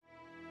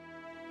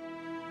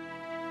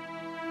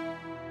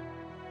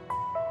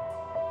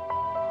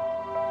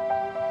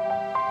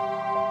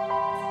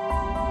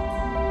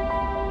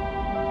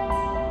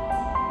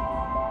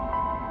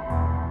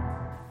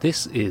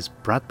This is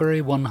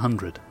Bradbury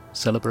 100,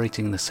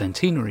 celebrating the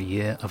centenary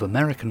year of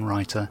American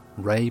writer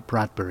Ray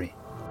Bradbury.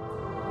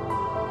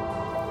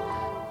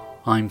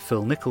 I'm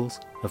Phil Nichols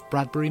of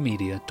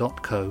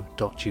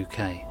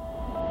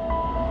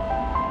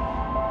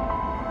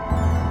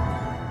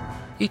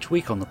bradburymedia.co.uk. Each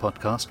week on the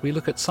podcast we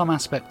look at some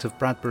aspect of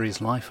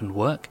Bradbury's life and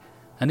work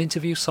and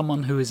interview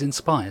someone who is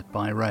inspired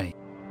by Ray.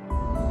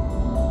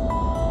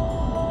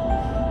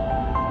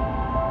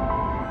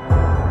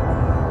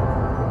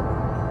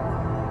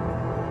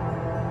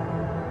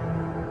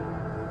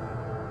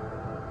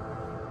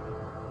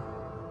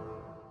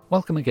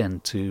 Welcome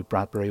again to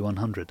Bradbury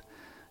 100.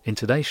 In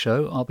today's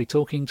show I'll be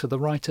talking to the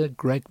writer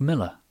Greg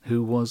Miller,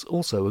 who was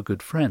also a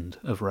good friend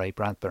of Ray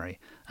Bradbury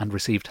and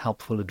received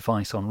helpful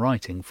advice on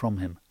writing from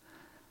him.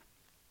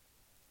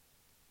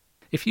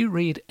 If you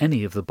read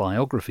any of the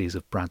biographies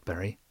of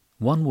Bradbury,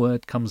 one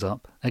word comes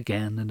up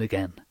again and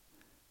again: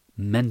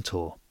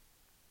 mentor.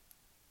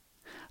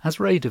 As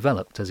Ray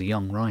developed as a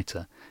young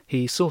writer,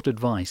 he sought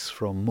advice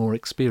from more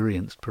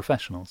experienced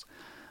professionals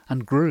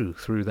and grew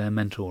through their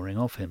mentoring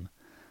of him.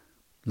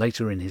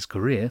 Later in his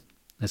career,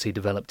 as he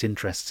developed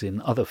interests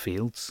in other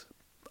fields,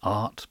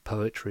 art,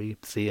 poetry,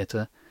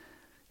 theatre,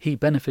 he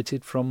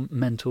benefited from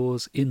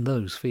mentors in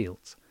those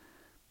fields.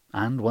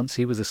 And once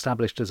he was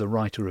established as a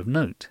writer of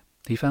note,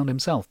 he found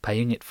himself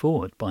paying it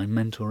forward by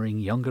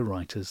mentoring younger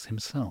writers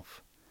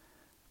himself.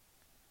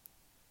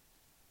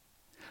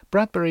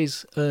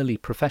 Bradbury's early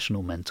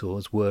professional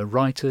mentors were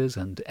writers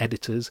and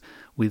editors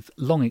with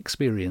long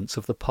experience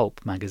of the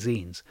pulp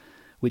magazines,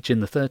 which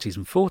in the 30s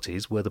and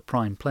 40s were the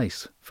prime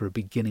place for a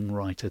beginning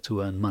writer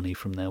to earn money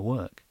from their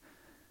work.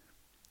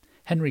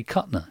 Henry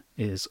Kuttner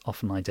is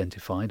often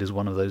identified as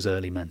one of those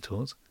early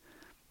mentors.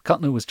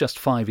 Kuttner was just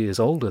 5 years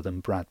older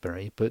than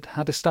Bradbury, but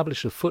had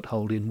established a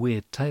foothold in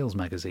Weird Tales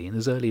magazine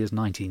as early as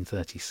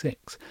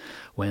 1936,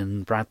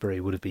 when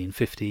Bradbury would have been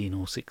 15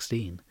 or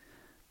 16.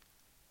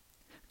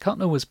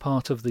 Kuttner was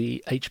part of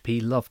the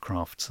H.P.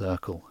 Lovecraft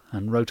circle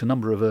and wrote a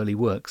number of early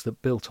works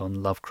that built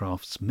on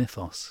Lovecraft's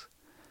mythos.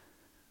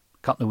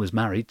 Kuttner was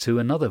married to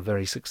another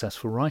very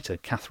successful writer,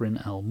 Catherine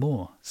L.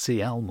 Moore,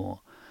 C.L. Moore,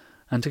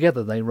 and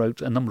together they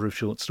wrote a number of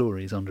short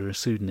stories under a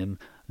pseudonym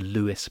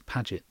Lewis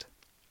Paget.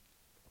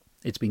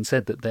 It's been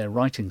said that their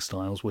writing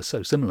styles were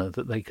so similar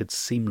that they could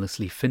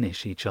seamlessly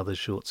finish each other's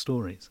short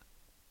stories.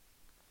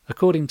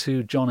 According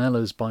to John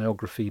Eller's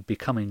biography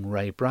Becoming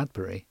Ray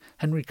Bradbury,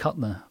 Henry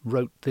Kuttner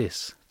wrote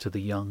this to the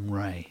young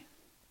Ray: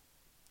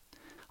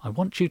 "I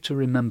want you to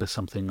remember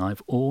something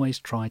I've always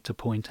tried to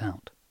point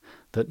out,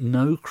 that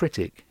no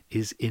critic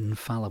is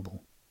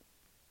infallible.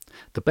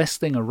 The best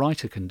thing a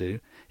writer can do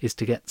is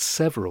to get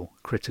several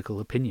critical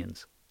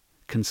opinions,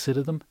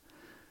 consider them,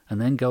 and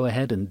then go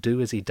ahead and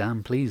do as he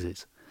damn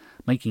pleases,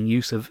 making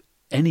use of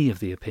any of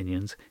the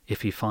opinions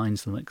if he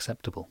finds them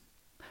acceptable.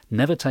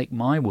 Never take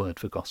my word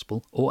for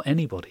gospel, or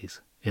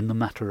anybody's, in the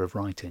matter of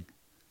writing."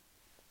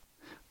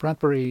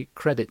 Bradbury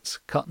credits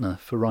Kuttner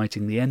for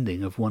writing the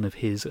ending of one of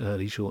his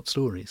early short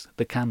stories,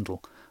 The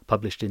Candle,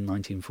 published in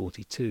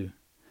 1942.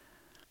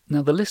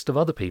 Now, the list of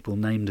other people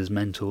named as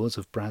mentors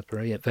of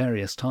Bradbury at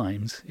various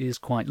times is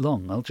quite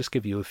long. I'll just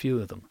give you a few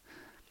of them.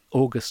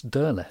 August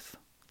Derleth,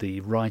 the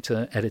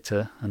writer,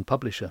 editor and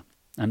publisher,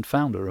 and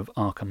founder of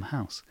Arkham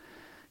House.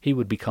 He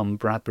would become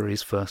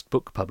Bradbury's first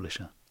book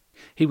publisher.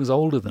 He was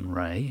older than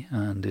Ray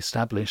and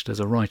established as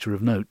a writer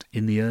of note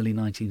in the early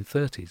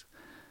 1930s.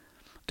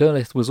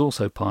 Derleth was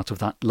also part of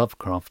that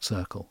Lovecraft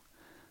circle,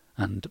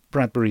 and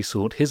Bradbury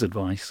sought his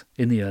advice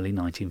in the early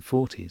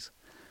 1940s.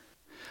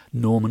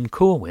 Norman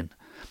Corwin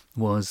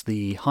was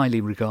the highly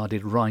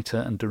regarded writer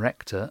and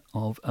director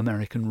of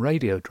American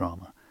radio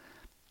drama.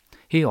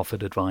 He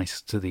offered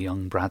advice to the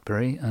young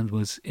Bradbury and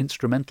was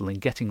instrumental in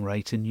getting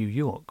Ray to New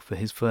York for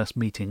his first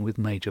meeting with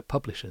major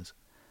publishers.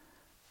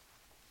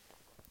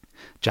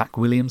 Jack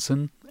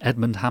Williamson,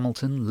 Edmund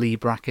Hamilton, Lee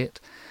Brackett,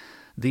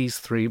 these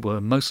three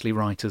were mostly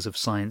writers of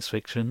science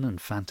fiction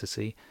and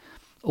fantasy,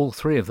 all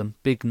three of them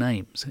big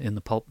names in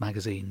the pulp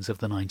magazines of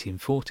the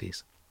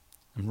 1940s,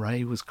 and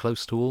Ray was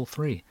close to all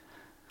three.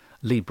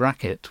 Lee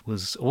Brackett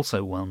was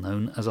also well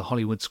known as a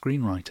Hollywood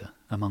screenwriter.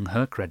 Among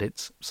her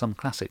credits, some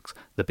classics: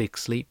 The Big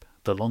Sleep,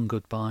 The Long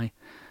Goodbye,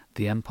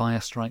 The Empire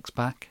Strikes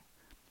Back.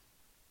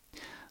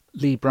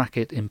 Lee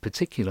Brackett in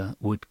particular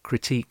would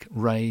critique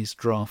Ray's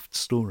draft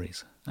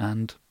stories,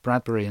 and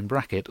Bradbury and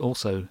Brackett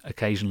also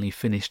occasionally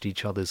finished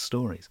each other's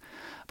stories.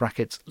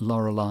 Brackett's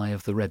Lorelei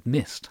of the Red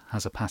Mist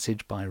has a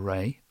passage by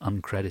Ray,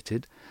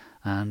 uncredited,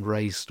 and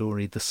Ray's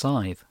story The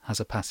Scythe has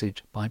a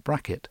passage by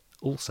Brackett,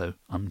 also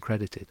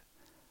uncredited.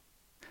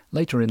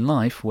 Later in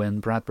life,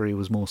 when Bradbury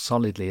was more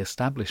solidly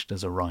established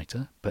as a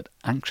writer, but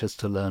anxious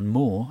to learn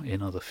more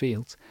in other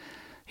fields,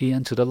 he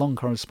entered a long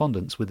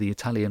correspondence with the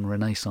Italian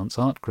Renaissance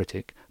art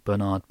critic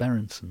Bernard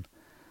Berenson.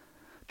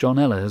 John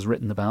Eller has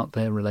written about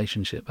their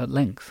relationship at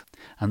length,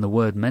 and the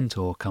word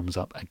mentor comes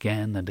up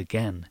again and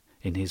again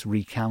in his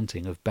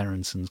recounting of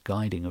Berenson's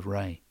guiding of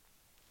Ray.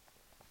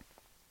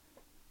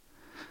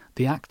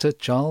 The actor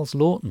Charles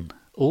Laughton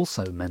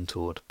also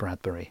mentored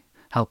Bradbury,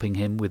 helping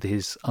him with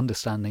his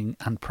understanding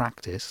and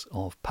practice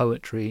of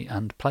poetry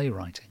and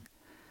playwriting.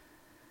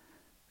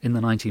 In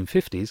the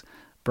 1950s,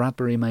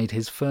 Bradbury made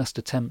his first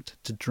attempt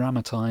to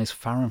dramatise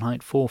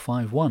Fahrenheit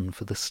 451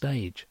 for the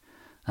stage,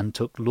 and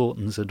took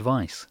Lawton's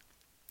advice.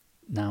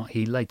 Now,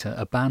 he later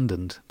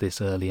abandoned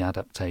this early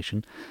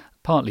adaptation,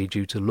 partly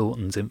due to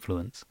Lawton's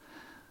influence.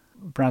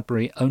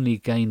 Bradbury only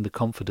gained the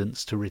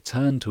confidence to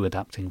return to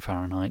adapting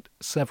Fahrenheit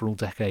several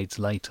decades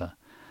later,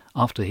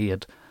 after he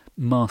had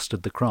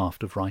mastered the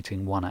craft of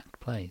writing one-act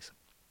plays.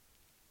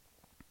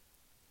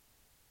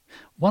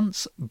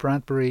 Once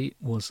Bradbury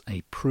was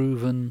a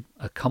proven,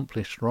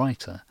 accomplished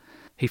writer,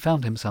 he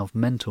found himself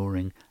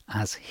mentoring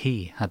as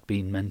he had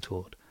been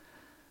mentored.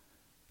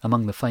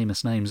 Among the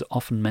famous names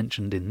often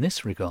mentioned in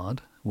this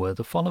regard were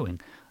the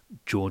following: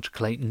 George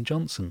Clayton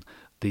Johnson,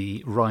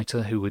 the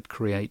writer who would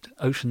create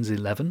Ocean's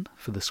 11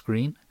 for the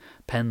screen,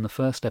 pen the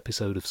first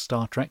episode of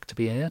Star Trek to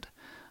be aired,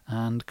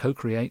 and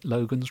co-create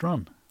Logan's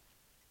Run.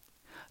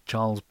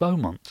 Charles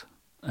Beaumont,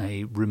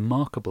 a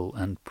remarkable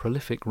and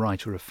prolific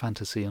writer of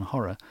fantasy and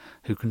horror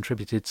who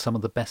contributed some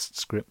of the best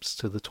scripts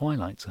to The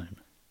Twilight Zone.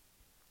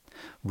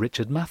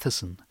 Richard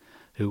Matheson,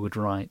 who would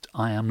write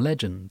I Am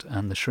Legend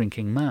and The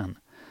Shrinking Man,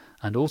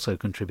 and also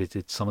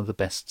contributed some of the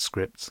best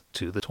scripts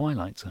to The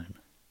Twilight Zone.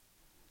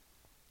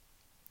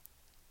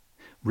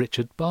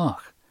 Richard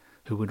Bach,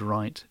 who would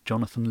write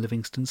Jonathan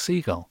Livingston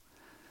Seagull,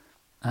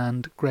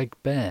 and Greg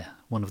Bear,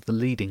 one of the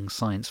leading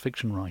science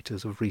fiction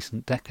writers of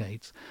recent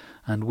decades,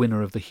 and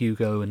winner of the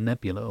Hugo and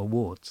Nebula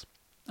Awards.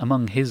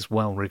 Among his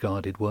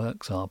well-regarded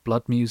works are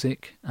Blood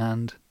Music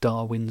and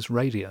Darwin's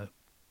Radio.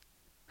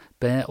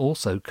 Bear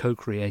also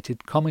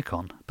co-created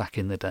Comic-Con back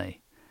in the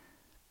day.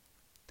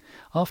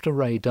 After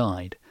Ray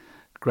died,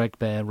 Greg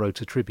Bear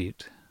wrote a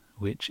tribute,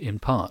 which in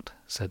part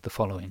said the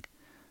following: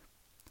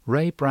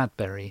 Ray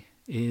Bradbury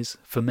is,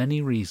 for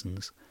many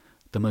reasons,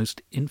 the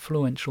most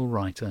influential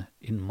writer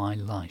in my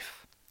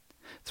life.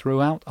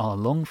 Throughout our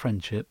long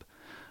friendship,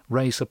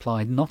 Ray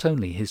supplied not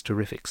only his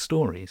terrific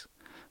stories,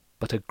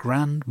 but a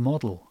grand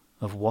model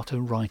of what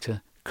a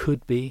writer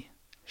could be,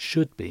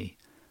 should be,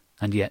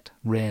 and yet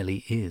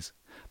rarely is.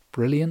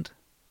 Brilliant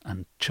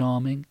and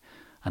charming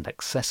and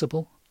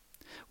accessible,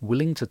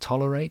 willing to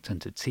tolerate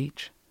and to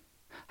teach,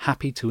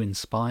 happy to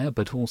inspire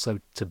but also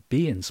to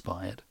be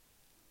inspired,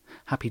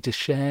 happy to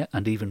share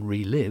and even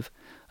relive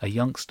a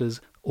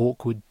youngster's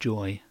awkward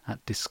joy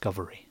at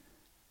discovery.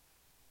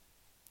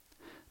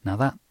 Now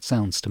that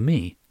sounds to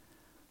me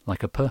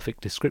like a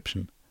perfect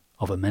description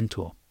of a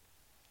mentor.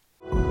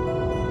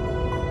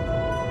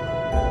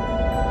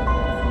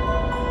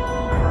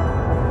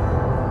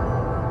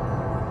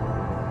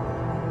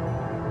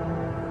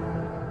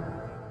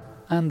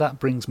 And that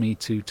brings me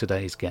to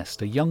today's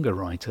guest, a younger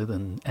writer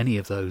than any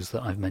of those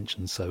that I've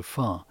mentioned so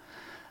far.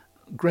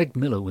 Greg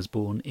Miller was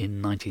born in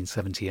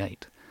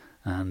 1978,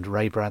 and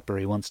Ray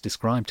Bradbury once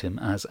described him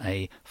as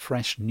a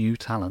fresh new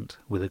talent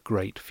with a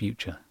great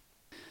future.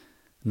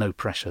 No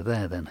pressure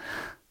there then.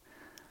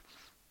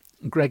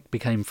 Greg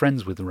became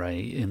friends with Ray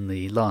in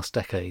the last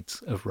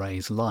decades of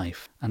Ray's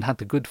life, and had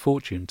the good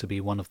fortune to be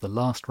one of the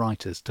last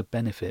writers to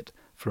benefit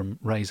from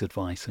Ray's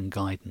advice and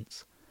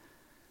guidance.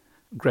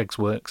 Greg's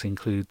works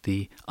include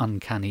the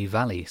Uncanny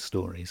Valley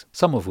stories,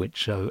 some of which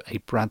show a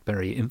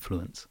Bradbury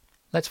influence.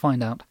 Let's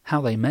find out how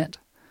they met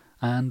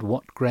and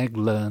what Greg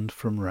learned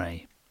from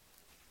Ray.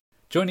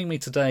 Joining me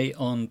today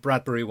on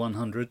Bradbury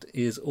 100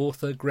 is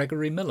author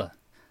Gregory Miller.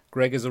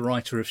 Greg is a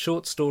writer of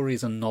short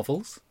stories and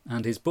novels,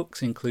 and his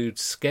books include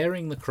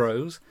Scaring the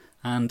Crows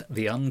and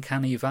The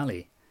Uncanny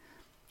Valley.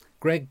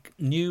 Greg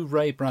knew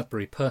Ray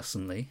Bradbury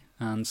personally,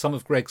 and some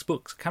of Greg's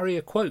books carry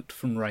a quote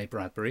from Ray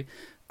Bradbury: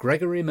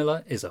 Gregory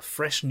Miller is a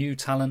fresh new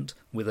talent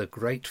with a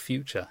great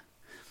future.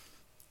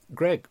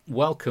 Greg,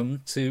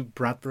 welcome to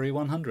Bradbury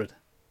 100.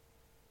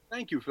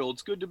 Thank you, Phil.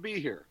 It's good to be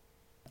here.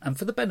 And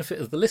for the benefit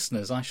of the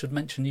listeners, I should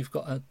mention you've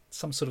got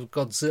some sort of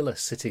Godzilla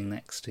sitting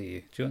next to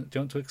you. Do you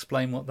want to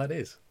explain what that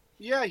is?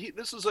 Yeah,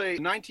 this is a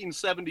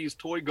 1970s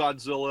toy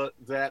Godzilla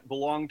that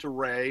belonged to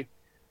Ray.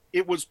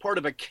 It was part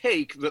of a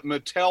cake that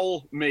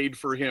Mattel made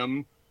for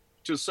him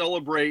to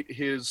celebrate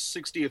his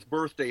 60th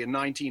birthday in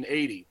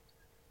 1980.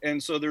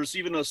 And so there's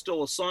even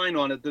still a sign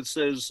on it that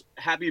says,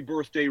 Happy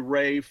Birthday,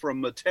 Ray,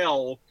 from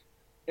Mattel.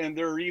 And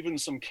there are even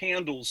some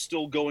candles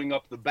still going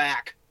up the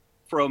back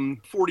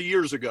from 40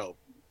 years ago.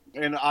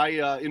 And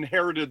I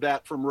inherited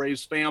that from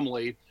Ray's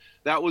family.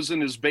 That was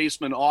in his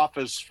basement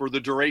office for the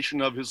duration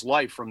of his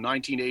life from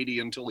 1980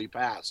 until he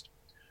passed.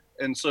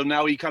 And so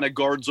now he kind of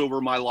guards over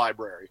my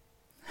library.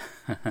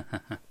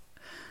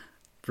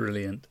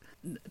 Brilliant.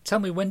 Tell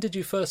me, when did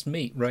you first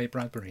meet Ray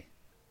Bradbury?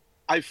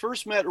 I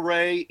first met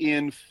Ray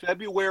in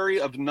February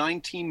of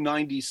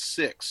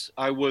 1996.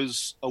 I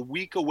was a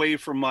week away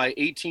from my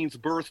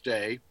 18th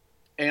birthday,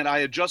 and I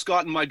had just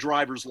gotten my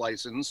driver's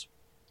license,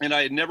 and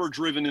I had never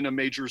driven in a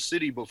major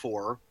city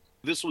before.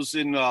 This was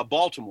in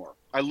Baltimore.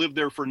 I lived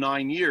there for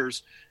 9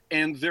 years,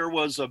 and there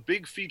was a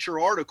big feature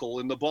article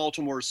in the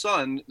Baltimore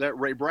Sun that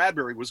Ray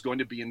Bradbury was going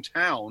to be in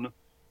town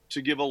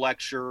to give a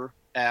lecture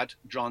at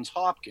Johns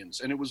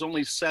Hopkins, and it was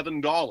only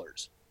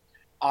 $7.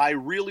 I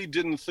really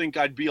didn't think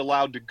I'd be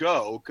allowed to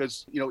go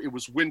because, it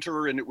was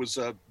winter and it was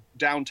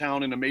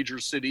downtown in a major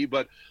city.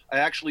 But I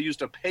actually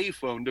used a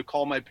payphone to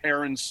call my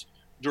parents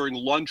during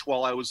lunch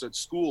while I was at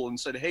school and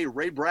said, hey,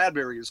 Ray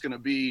Bradbury is going to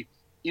be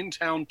in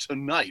town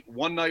tonight,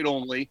 one night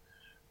only,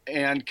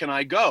 and can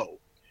I go?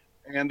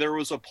 And there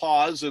was a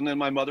pause, and then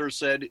my mother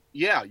said,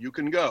 yeah, you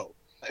can go.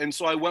 And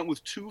so I went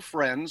with two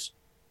friends,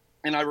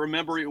 and I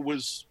remember it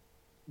was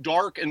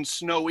dark and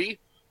snowy.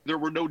 There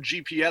were no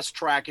GPS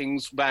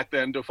trackings back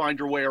then to find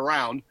your way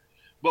around,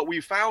 but we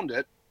found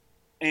it,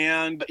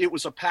 and it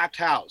was a packed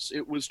house.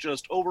 It was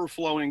just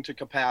overflowing to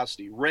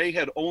capacity. Ray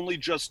had only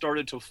just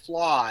started to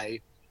fly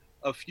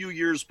a few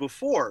years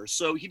before,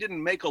 so he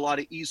didn't make a lot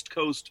of East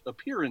Coast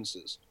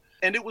appearances.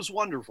 And it was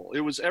wonderful.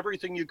 It was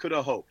everything you could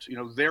have hoped.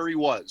 There he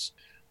was.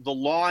 The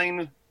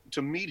line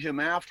to meet him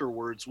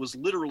afterwards was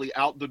literally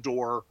out the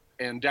door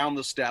and down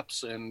the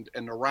steps and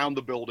around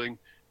the building.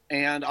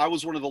 And I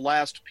was one of the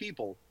last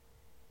people.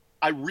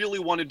 I really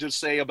wanted to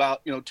say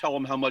about, tell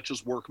him how much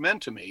his work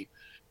meant to me.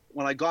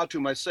 When I got to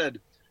him, I said,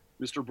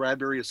 Mr.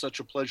 Bradbury, it's such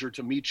a pleasure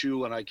to meet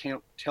you, and I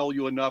can't tell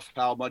you enough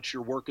how much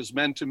your work has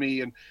meant to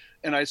me.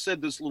 And I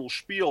said this little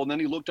spiel, and then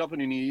he looked up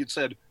and he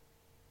said,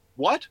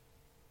 what?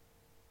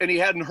 And he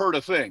hadn't heard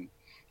a thing.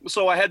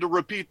 So I had to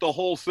repeat the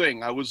whole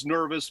thing. I was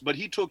nervous, but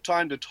he took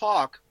time to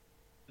talk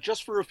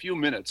just for a few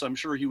minutes. I'm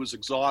sure he was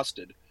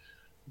exhausted.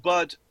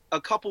 But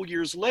a couple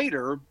years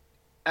later,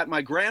 at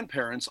my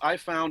grandparents', I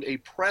found a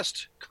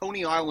pressed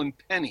Coney Island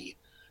penny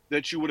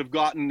that you would have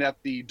gotten at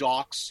the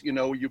docks.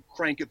 You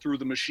crank it through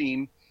the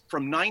machine,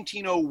 from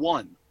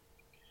 1901.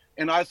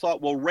 And I thought,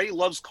 well, Ray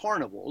loves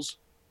carnivals,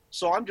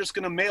 so I'm just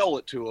going to mail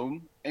it to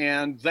him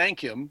and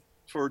thank him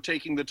for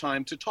taking the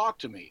time to talk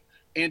to me.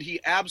 And he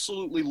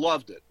absolutely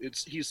loved it.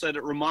 He said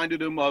it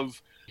reminded him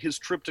of his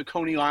trip to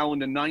Coney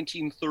Island in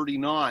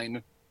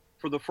 1939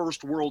 for the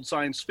first World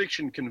Science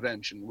Fiction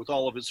Convention with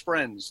all of his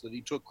friends that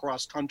he took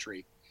cross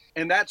country.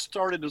 And that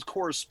started his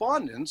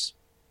correspondence,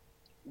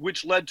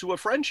 which led to a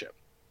friendship.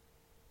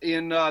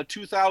 In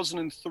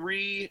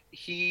 2003,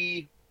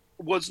 he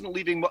wasn't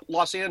leaving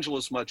Los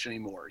Angeles much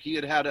anymore. He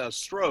had had a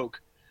stroke,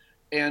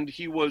 and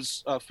he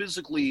was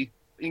physically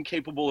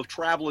incapable of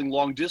traveling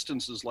long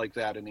distances like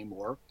that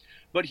anymore.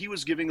 But he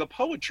was giving a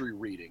poetry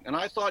reading. And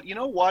I thought, you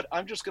know what?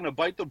 I'm just going to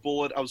bite the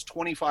bullet. I was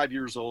 25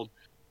 years old,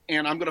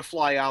 and I'm going to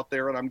fly out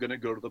there, and I'm going to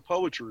go to the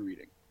poetry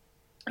reading.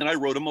 And I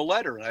wrote him a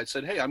letter, and I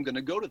said, hey, I'm going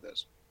to go to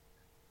this.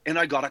 And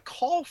I got a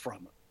call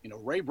from him.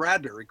 Ray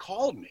Bradbury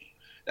called me.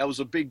 That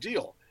was a big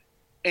deal.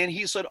 And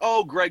he said,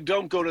 oh, Greg,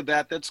 don't go to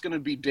that. That's going to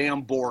be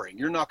damn boring.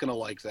 You're not going to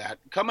like that.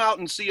 Come out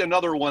and see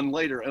another one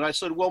later. And I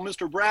said, well,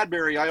 Mr.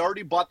 Bradbury, I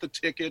already bought the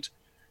ticket.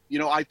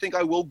 I think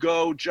I will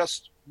go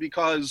just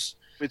because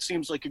it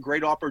seems like a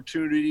great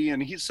opportunity.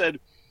 And he said,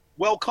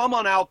 well, come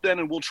on out then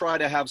and we'll try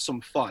to have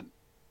some fun.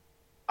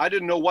 I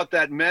didn't know what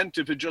that meant,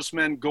 if it just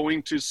meant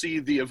going to see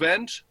the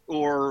event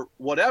or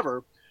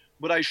whatever.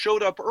 But I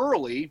showed up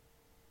early.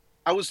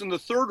 I was in the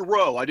third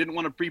row. I didn't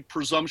want to be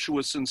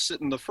presumptuous and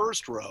sit in the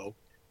first row.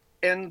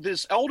 And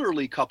this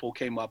elderly couple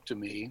came up to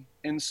me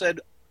and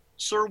said,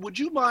 sir, would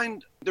you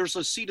mind, there's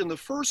a seat in the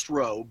first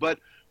row, but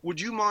would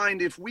you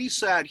mind if we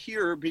sat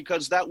here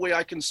because that way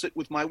I can sit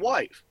with my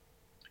wife?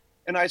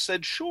 And I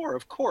said, sure,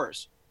 of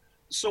course.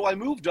 So I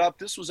moved up.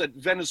 This was at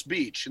Venice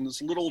Beach in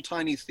this little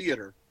tiny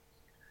theater.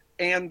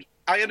 And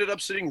I ended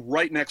up sitting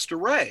right next to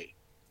Ray.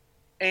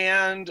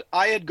 And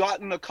I had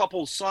gotten a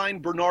couple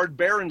signed Bernard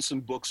Berenson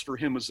books for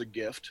him as a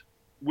gift,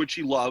 which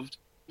he loved.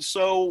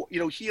 So,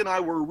 he and I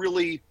were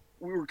we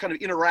were kind of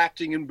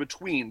interacting in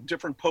between.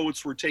 Different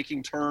poets were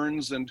taking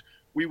turns, and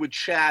we would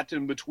chat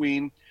in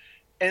between.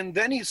 And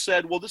then he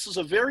said, well, this is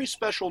a very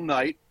special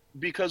night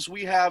because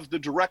we have the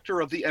director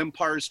of The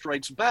Empire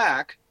Strikes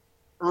Back,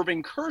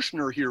 Irving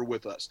Kershner, here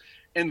with us.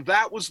 And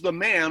that was the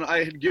man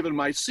I had given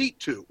my seat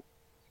to.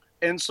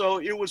 And so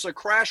it was a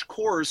crash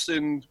course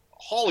in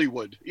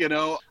Hollywood.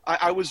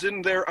 I was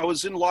in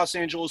Los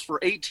Angeles for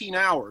 18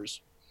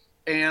 hours,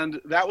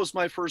 and that was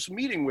my first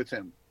meeting with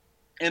him.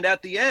 And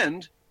at the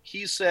end,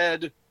 he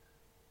said,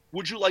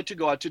 would you like to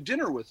go out to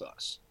dinner with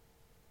us?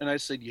 And I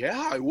said,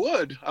 yeah, I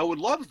would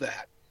love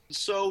that.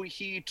 So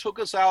he took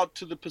us out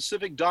to the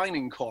Pacific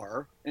dining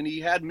car, and he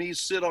had me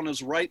sit on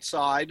his right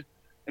side,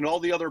 and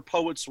all the other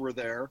poets were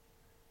there.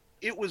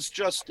 It was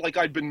just like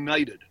I'd been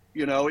knighted,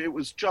 it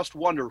was just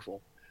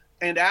wonderful.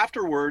 And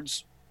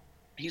afterwards,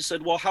 he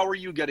said, well, how are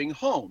you getting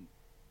home?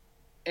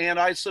 And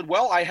I said,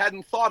 well, I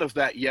hadn't thought of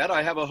that yet.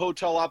 I have a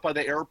hotel out by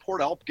the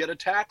airport. I'll get a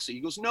taxi. He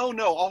goes, no,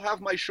 I'll have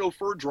my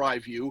chauffeur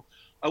drive you.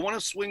 I want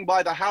to swing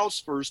by the house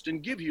first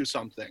and give you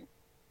something.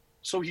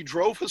 So he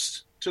drove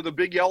us to the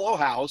big yellow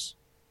house,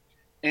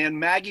 and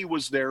Maggie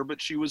was there,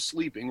 but she was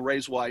sleeping,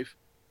 Ray's wife.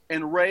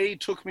 And Ray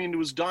took me into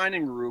his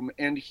dining room,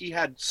 and he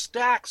had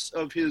stacks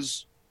of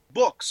his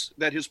books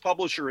that his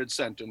publisher had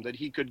sent him that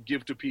he could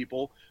give to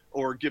people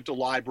or give to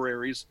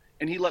libraries.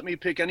 And he let me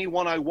pick any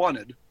one I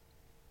wanted.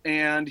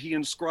 And he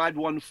inscribed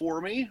one for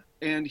me,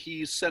 and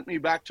he sent me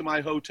back to my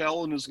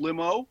hotel in his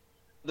limo.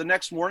 The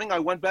next morning, I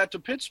went back to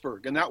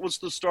Pittsburgh, and that was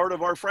the start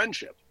of our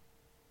friendship.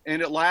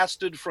 And it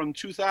lasted from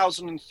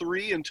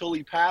 2003 until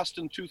he passed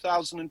in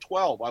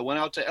 2012. I went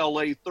out to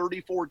LA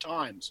 34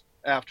 times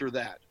after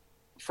that.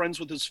 Friends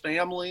with his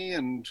family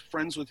and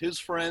friends with his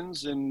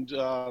friends, and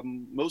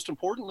most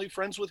importantly,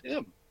 friends with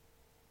him.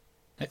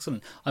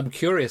 Excellent. I'm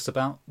curious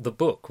about the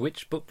book.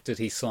 Which book did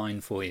he sign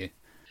for you?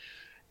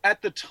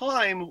 At the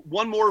time,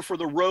 One More for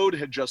the Road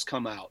had just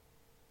come out.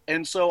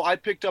 And so I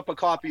picked up a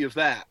copy of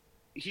that.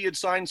 He had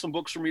signed some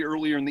books for me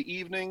earlier in the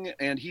evening,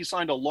 and he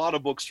signed a lot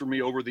of books for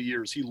me over the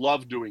years. He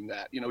loved doing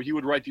that. You know, he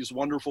would write these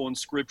wonderful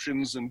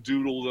inscriptions and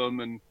doodle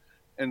them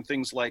and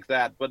things like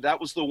that. But that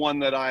was the one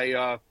that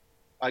I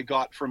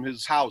got from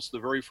his house the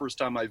very first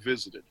time I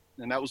visited.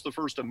 And that was the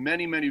first of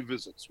many, many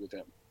visits with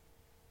him.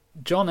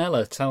 John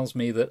Eller tells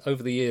me that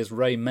over the years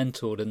Ray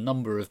mentored a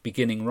number of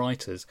beginning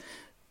writers.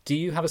 Do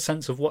you have a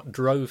sense of what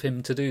drove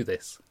him to do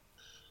this?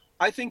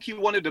 I think he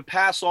wanted to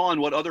pass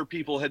on what other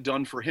people had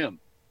done for him.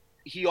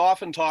 He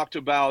often talked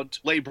about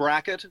Leigh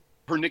Brackett.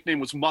 Her nickname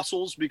was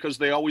Muscles because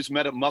they always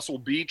met at Muscle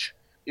Beach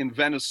in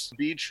Venice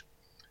Beach.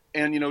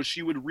 And, you know,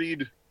 she would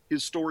read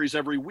his stories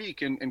every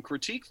week and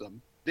critique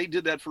them. They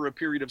did that for a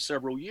period of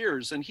several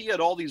years. And he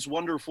had all these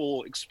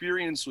wonderful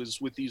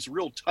experiences with these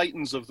real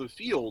titans of the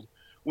field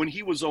when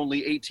he was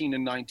only 18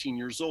 and 19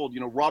 years old.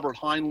 You know, Robert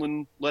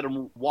Heinlein let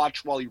him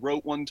watch while he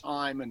wrote one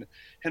time, and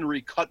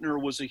Henry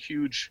Kuttner was a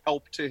huge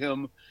help to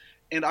him.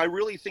 And I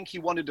really think he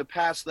wanted to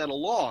pass that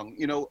along.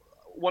 You know,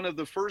 one of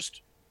the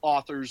first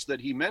authors that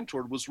he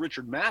mentored was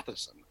Richard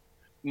Matheson.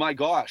 My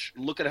gosh,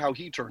 look at how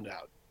he turned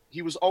out.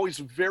 He was always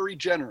very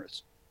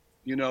generous.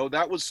 You know,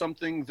 that was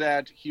something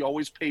that he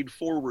always paid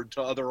forward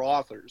to other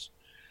authors.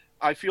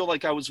 I feel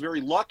like I was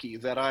very lucky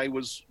that I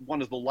was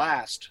one of the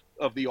last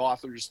of the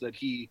authors that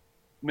he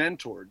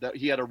mentored, that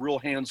he had a real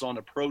hands-on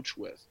approach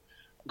with.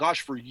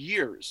 Gosh, for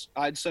years,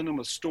 I'd send him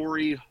a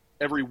story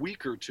every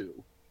week or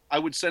two. I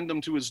would send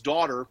them to his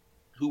daughter,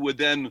 who would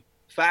then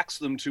fax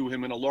them to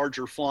him in a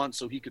larger font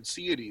so he could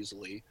see it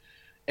easily.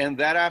 And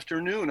that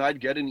afternoon, I'd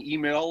get an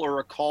email or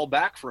a call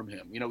back from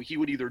him. You know, he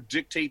would either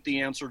dictate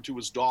the answer to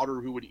his daughter,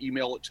 who would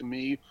email it to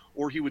me,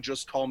 or he would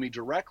just call me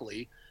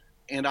directly.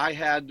 And I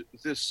had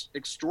this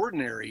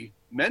extraordinary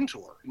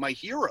mentor, my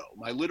hero,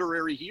 my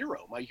literary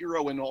hero, my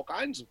hero in all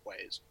kinds of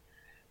ways.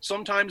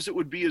 Sometimes it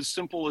would be as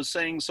simple as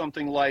saying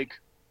something like,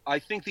 I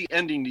think the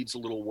ending needs a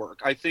little work.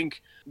 I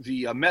think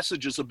the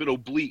message is a bit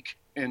oblique,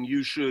 and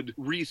you should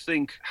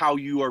rethink how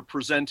you are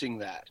presenting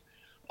that.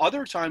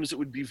 Other times it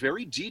would be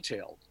very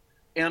detailed.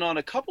 And on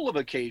a couple of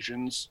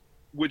occasions,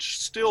 which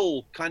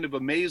still kind of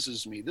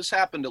amazes me, this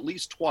happened at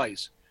least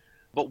twice,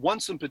 but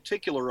once in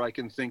particular I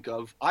can think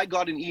of, I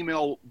got an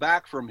email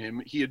back from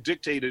him. He had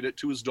dictated it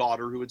to his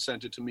daughter, who had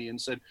sent it to me,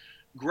 and said,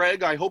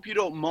 Greg, I hope you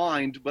don't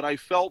mind, but I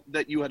felt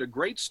that you had a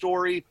great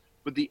story,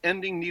 but the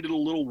ending needed a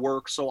little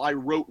work, so I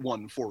wrote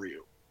one for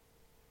you.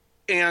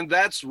 And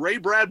that's Ray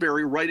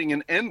Bradbury writing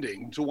an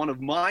ending to one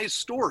of my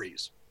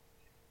stories.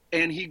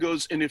 And he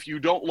goes, and if you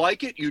don't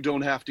like it, you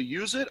don't have to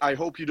use it. I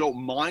hope you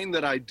don't mind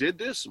that I did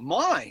this.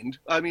 Mind?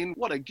 I mean,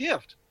 what a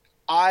gift.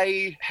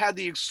 I had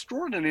the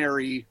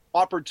extraordinary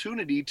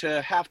opportunity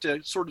to have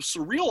to, sort of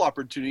surreal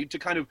opportunity to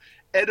kind of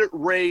edit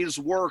Ray's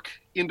work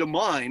into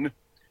mine,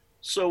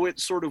 so it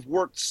sort of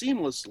worked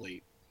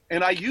seamlessly.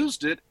 And I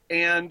used it,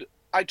 and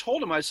I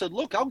told him, I said,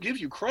 look, I'll give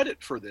you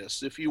credit for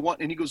this if you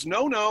want. And he goes,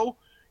 no.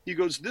 He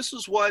goes, this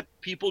is what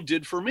people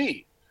did for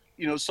me.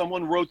 You know,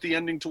 someone wrote the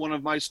ending to one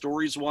of my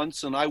stories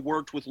once, and I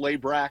worked with Leigh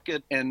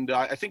Brackett, and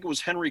I think it was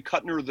Henry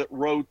Kuttner that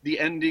wrote the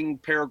ending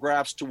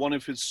paragraphs to one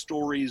of his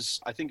stories.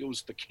 I think it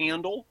was The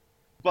Candle,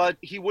 but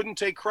he wouldn't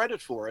take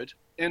credit for it.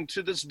 And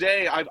to this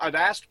day, I've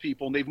asked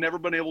people, and they've never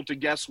been able to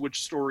guess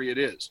which story it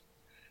is.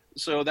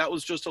 So that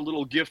was just a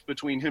little gift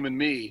between him and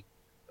me.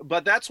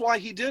 But that's why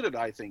he did it,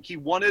 I think. He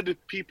wanted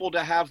people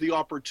to have the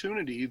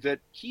opportunity that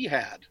he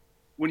had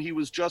when he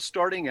was just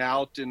starting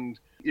out, and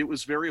it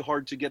was very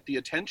hard to get the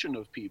attention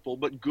of people,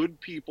 but good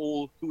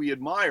people who he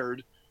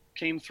admired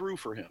came through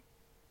for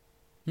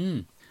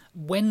him.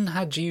 When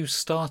had you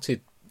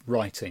started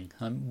writing?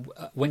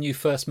 When you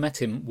first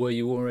met him, were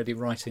you already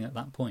writing at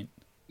that point?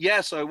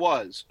 Yes, I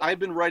was. I've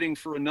been writing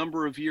for a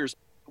number of years.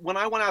 When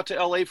I went out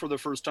to LA for the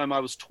first time,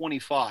 I was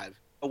 25.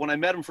 When I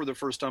met him for the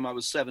first time, I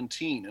was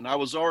 17, and I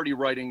was already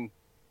writing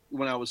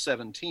when I was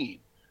 17.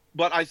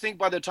 But I think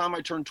by the time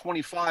I turned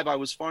 25, I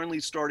was finally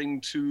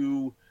starting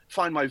to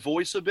find my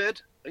voice a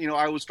bit. You know,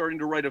 I was starting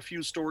to write a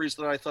few stories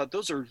that I thought,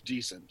 those are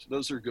decent,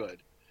 those are good.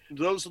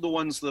 Those are the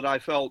ones that I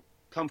felt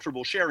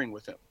comfortable sharing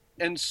with him.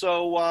 And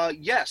so,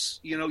 yes,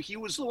 you know, he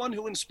was the one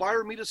who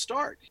inspired me to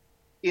start.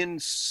 In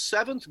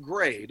 7th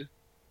grade,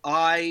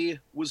 I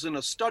was in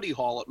a study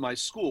hall at my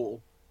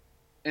school,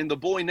 and the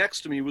boy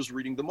next to me was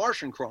reading The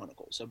Martian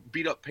Chronicles, a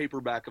beat-up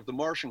paperback of The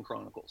Martian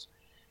Chronicles.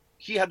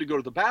 He had to go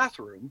to the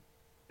bathroom,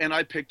 and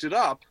I picked it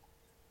up,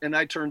 and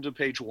I turned to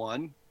page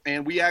 1,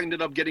 and we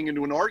ended up getting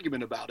into an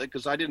argument about it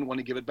because I didn't want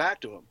to give it back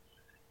to him.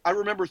 I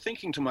remember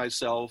thinking to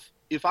myself,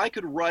 if I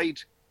could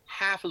write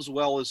half as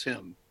well as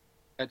him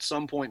at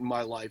some point in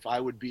my life, I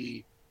would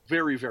be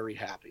very, very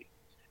happy.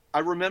 I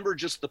remember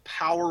just the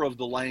power of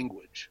the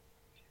language.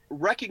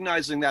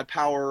 recognizing that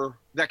power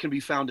that can be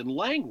found in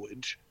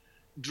language,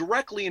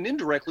 directly and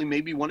indirectly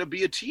made me want to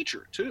be a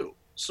teacher too.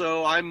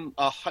 So I'm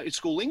a high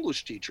school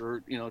English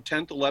teacher,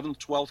 10th, 11th,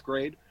 12th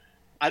grade.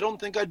 I don't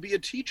think I'd be a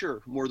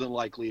teacher more than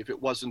likely if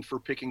it wasn't for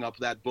picking up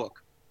that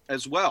book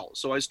as well.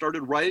 So I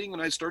started writing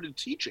and I started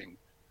teaching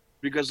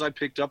because I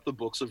picked up the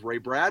books of Ray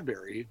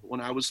Bradbury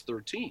when I was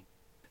 13.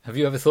 Have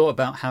you ever thought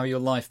about how your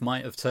life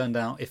might have turned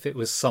out if it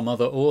was some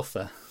other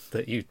author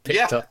that you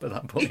picked up at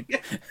that point?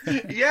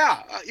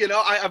 Yeah.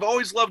 I've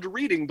always loved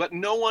reading, but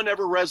no one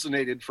ever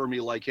resonated for me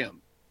like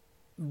him.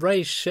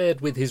 Ray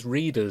shared with his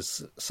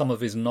readers some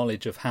of his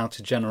knowledge of how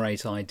to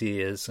generate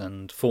ideas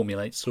and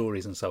formulate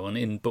stories and so on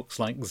in books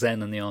like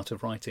Zen and the Art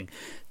of Writing.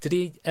 Did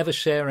he ever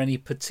share any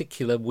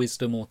particular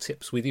wisdom or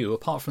tips with you,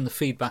 apart from the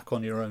feedback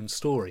on your own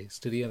stories?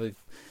 Did he ever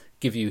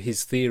give you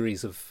his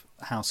theories of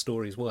how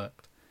stories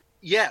worked?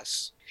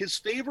 Yes. His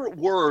favorite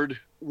word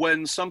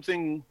when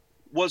something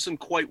wasn't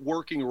quite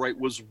working right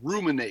was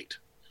ruminate.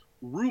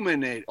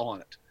 Ruminate on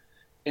it.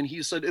 And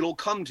he said, it'll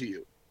come to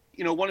you.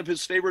 One of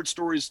his favorite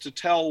stories to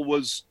tell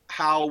was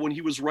how when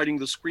he was writing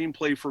the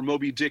screenplay for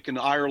Moby Dick in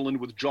Ireland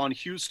with John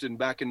Huston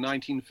back in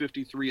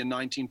 1953 and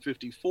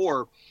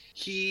 1954,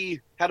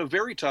 he had a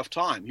very tough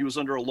time. He was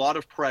under a lot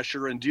of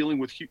pressure and dealing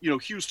with,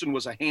 Huston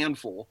was a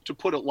handful, to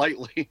put it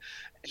lightly.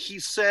 He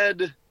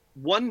said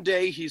one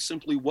day he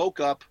simply woke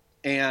up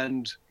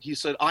and he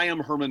said, I am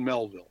Herman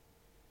Melville.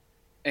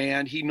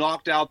 And he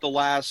knocked out the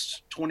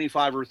last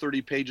 25 or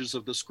 30 pages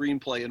of the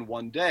screenplay in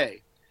one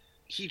day.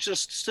 He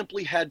just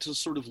simply had to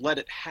sort of let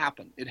it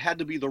happen. It had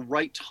to be the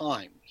right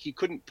time. He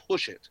couldn't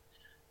push it.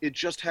 It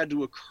just had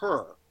to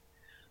occur.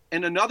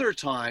 And another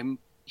time,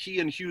 he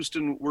and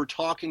Huston were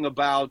talking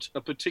about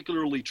a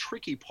particularly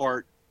tricky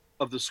part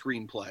of the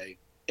screenplay.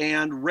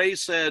 And Ray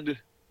said,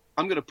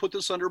 I'm going to put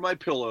this under my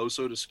pillow,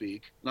 so to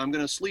speak, and I'm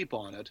going to sleep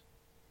on it.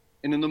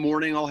 And in the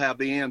morning, I'll have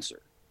the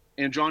answer.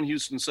 And John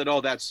Huston said,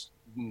 that's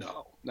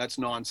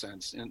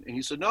nonsense. And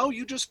he said, no,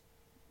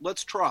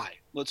 let's try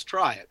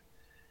it.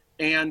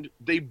 And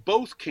they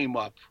both came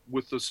up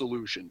with the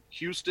solution.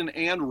 Huston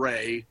and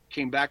Ray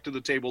came back to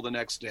the table the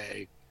next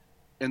day,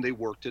 and they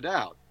worked it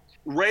out.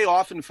 Ray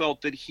often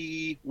felt that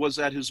he was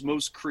at his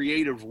most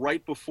creative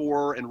right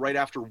before and right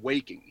after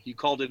waking. He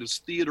called it his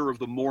theater of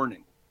the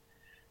morning.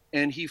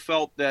 And he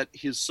felt that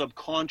his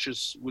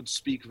subconscious would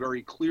speak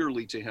very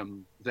clearly to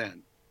him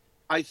then.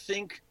 I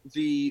think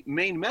the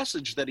main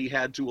message that he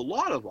had to a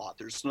lot of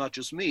authors, not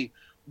just me,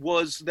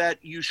 was that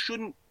you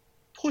shouldn't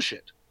push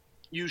it.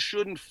 You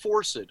shouldn't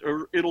force it,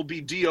 or it'll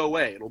be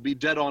DOA. It'll be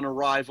dead on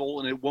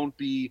arrival, and it won't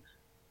be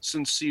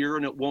sincere,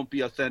 and it won't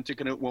be authentic,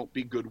 and it won't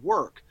be good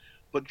work.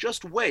 But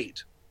just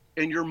wait,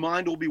 and your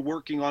mind will be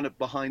working on it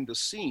behind the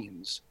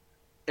scenes,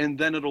 and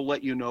then it'll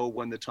let you know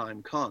when the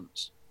time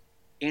comes.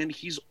 And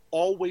he's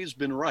always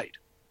been right.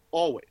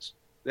 Always.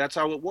 That's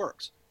how it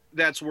works.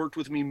 That's worked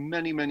with me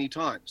many, many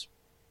times.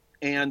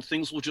 And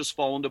things will just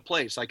fall into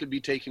place. I could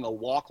be taking a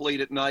walk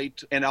late at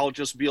night and I'll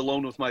just be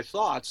alone with my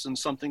thoughts and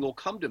something will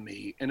come to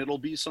me and it'll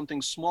be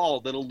something small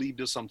that'll lead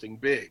to something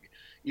big,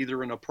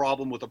 either in a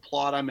problem with a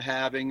plot I'm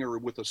having or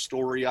with a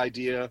story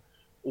idea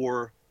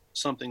or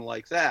something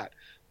like that.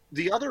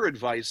 The other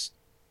advice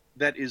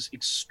that is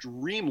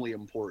extremely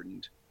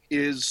important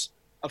is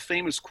a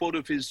famous quote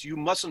of his, you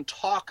mustn't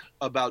talk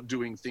about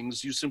doing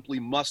things, you simply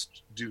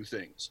must do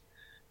things.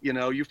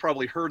 You've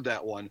probably heard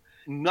that one.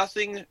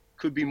 Nothing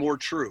could be more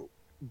true.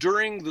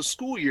 During the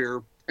school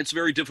year, it's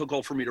very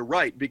difficult for me to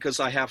write because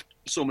I have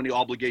so many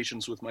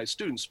obligations with my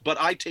students, but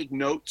I take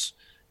notes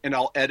and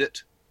I'll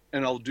edit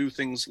and I'll do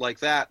things like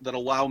that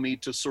allow me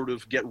to sort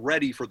of get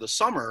ready for the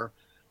summer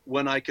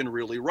when I can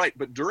really write.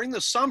 But during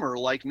the summer,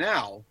 like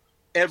now,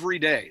 every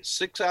day,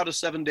 6 out of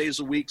 7 days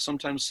a week,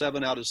 sometimes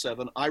 7 out of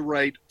 7, I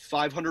write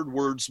 500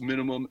 words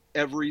minimum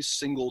every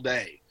single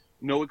day.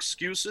 No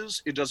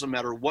excuses. It doesn't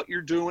matter what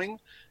you're doing.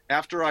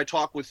 After I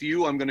talk with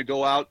you, I'm going to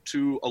go out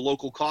to a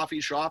local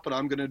coffee shop and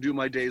I'm going to do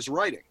my day's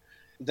writing.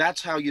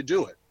 That's how you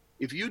do it.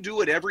 If you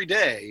do it every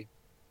day,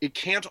 it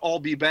can't all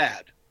be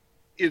bad.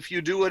 If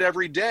you do it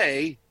every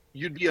day,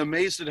 you'd be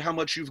amazed at how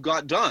much you've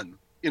got done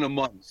in a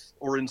month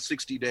or in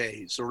 60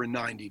 days or in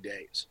 90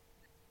 days.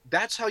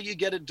 That's how you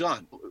get it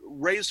done.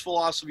 Ray's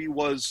philosophy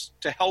was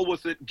to hell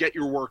with it, get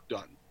your work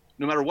done.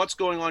 No matter what's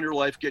going on in your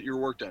life, get your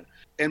work done.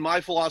 And my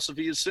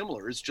philosophy is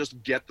similar. It's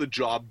just get the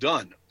job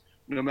done.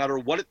 No matter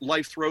what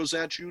life throws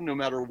at you, no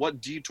matter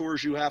what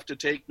detours you have to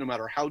take, no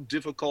matter how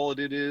difficult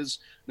it is,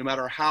 no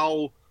matter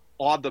how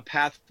odd the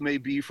path may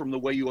be from the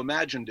way you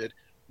imagined it,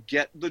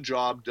 get the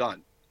job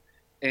done.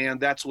 And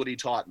that's what he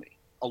taught me.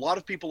 A lot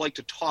of people like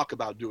to talk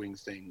about doing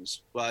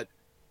things, but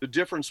the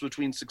difference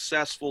between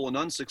successful and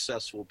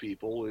unsuccessful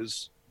people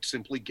is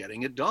simply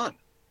getting it done.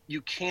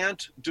 You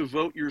can't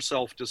devote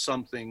yourself to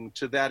something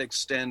to that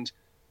extent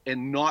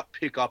and not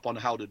pick up on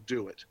how to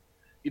do it.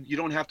 You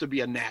don't have to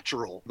be a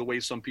natural, the way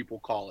some people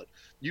call it.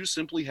 You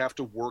simply have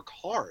to work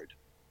hard,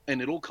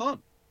 and it'll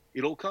come.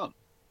 It'll come.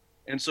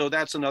 And so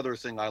that's another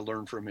thing I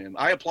learned from him.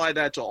 I apply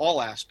that to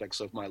all aspects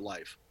of my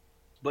life,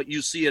 but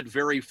you see it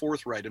very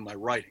forthright in my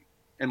writing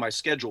and my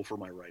schedule for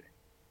my writing.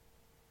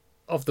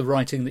 of the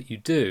writing that you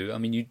do, I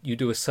mean, you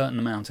do a certain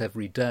amount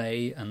every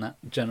day, and that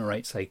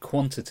generates a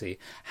quantity.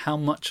 How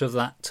much of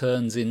that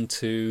turns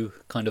into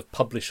kind of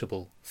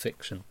publishable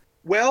fiction?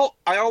 Well,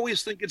 I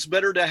always think it's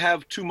better to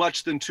have too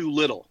much than too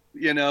little,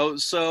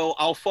 so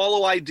I'll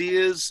follow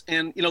ideas.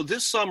 And,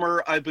 this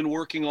summer I've been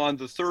working on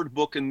the third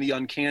book in the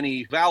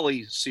Uncanny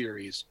Valley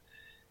series.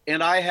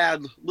 And I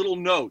had little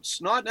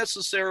notes, not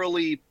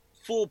necessarily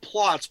full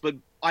plots, but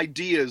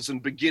ideas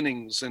and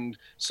beginnings and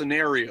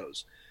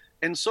scenarios.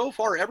 And so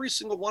far, every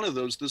single one of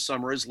those this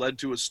summer has led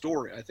to a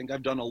story. I think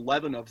I've done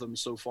 11 of them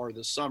so far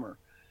this summer.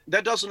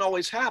 That doesn't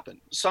always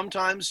happen.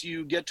 Sometimes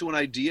you get to an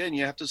idea and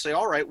you have to say,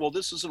 all right, well,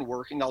 this isn't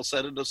working. I'll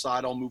set it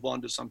aside. I'll move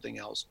on to something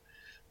else.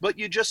 But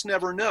you just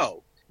never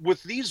know.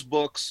 With these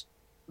books,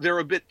 they're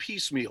a bit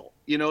piecemeal.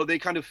 They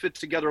kind of fit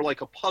together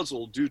like a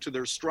puzzle due to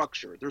their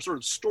structure. They're sort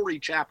of story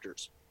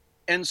chapters.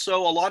 And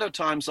so a lot of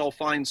times I'll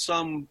find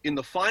some in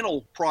the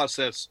final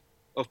process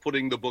of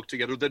putting the book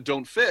together that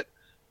don't fit,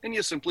 and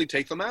you simply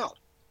take them out.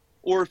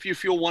 Or if you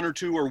feel one or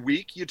two are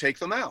weak, you take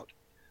them out.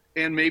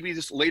 And maybe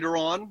this later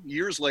on,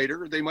 years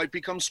later, they might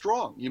become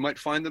strong. You might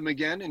find them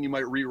again and you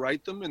might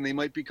rewrite them and they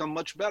might become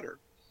much better.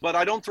 But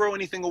I don't throw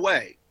anything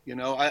away.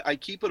 I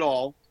keep it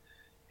all.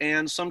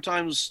 And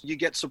sometimes you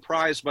get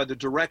surprised by the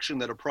direction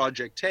that a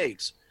project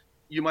takes.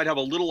 You might have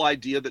a little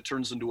idea that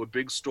turns into a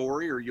big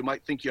story, or you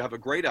might think you have a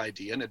great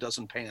idea and it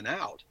doesn't pan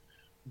out.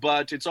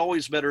 But it's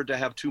always better to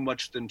have too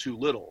much than too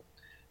little.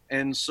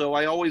 And so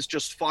I always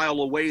just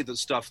file away the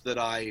stuff that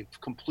I've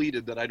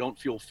completed that I don't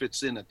feel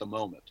fits in at the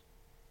moment.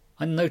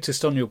 I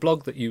noticed on your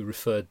blog that you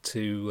referred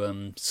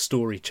to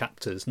story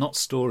chapters, not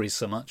stories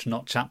so much,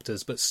 not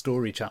chapters, but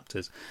story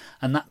chapters.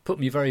 And that put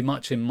me very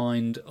much in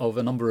mind of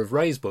a number of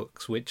Ray's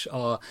books,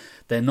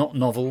 they're not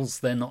novels,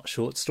 they're not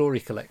short story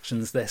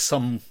collections, they're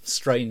some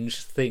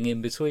strange thing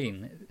in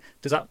between.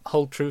 Does that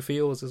hold true for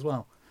yours as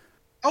well?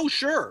 Oh,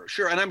 sure.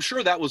 And I'm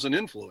sure that was an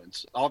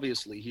influence.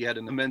 Obviously, he had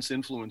an immense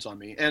influence on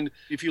me. And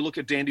if you look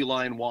at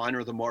Dandelion Wine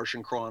or The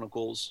Martian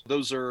Chronicles,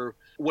 those are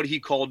what he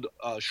called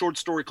short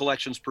story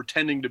collections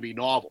pretending to be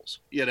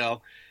novels,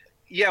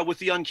 Yeah, with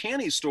the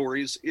Uncanny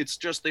stories, it's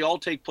just they all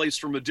take place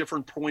from a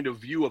different point of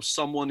view of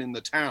someone in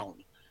the town.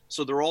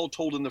 So they're all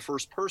told in the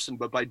first person,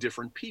 but by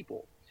different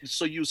people.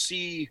 So you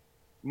see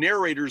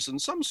narrators in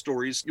some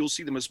stories, you'll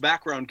see them as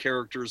background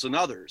characters in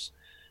others.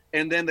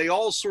 And then they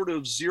all sort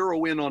of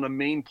zero in on a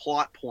main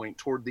plot point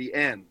toward the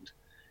end.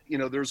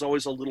 There's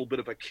always a little bit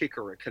of a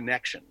kicker, a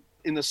connection.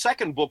 In the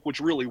second book, which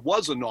really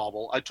was a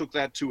novel, I took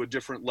that to a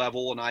different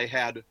level, and I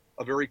had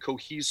a very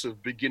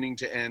cohesive beginning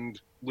to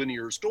end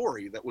linear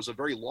story that was a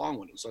very long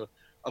one. It was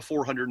a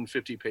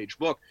 450-page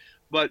book.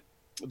 But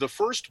the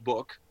first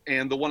book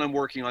and the one I'm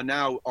working on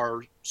now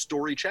are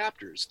story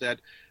chapters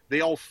that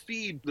they all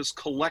feed this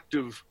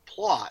collective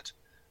plot,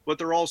 but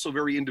they're also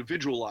very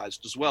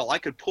individualized as well. I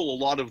could pull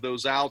a lot of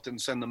those out and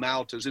send them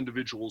out as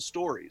individual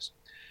stories.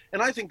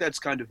 And I think that's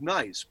kind of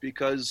nice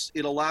because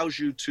it allows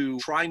you to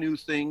try new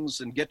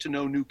things and get to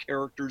know new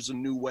characters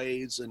in new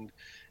ways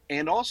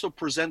and also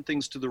present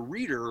things to the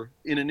reader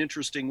in an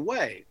interesting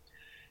way.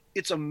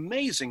 It's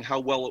amazing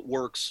how well it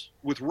works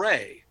with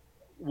Ray,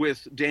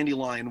 with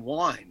Dandelion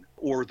Wine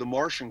or The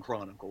Martian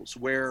Chronicles,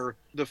 where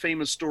the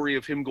famous story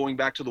of him going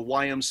back to the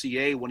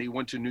YMCA when he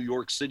went to New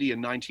York City in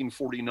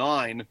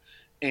 1949,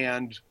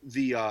 and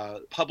the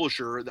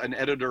publisher, an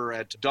editor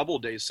at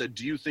Doubleday, said,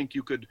 do you think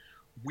you could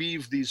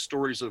weave these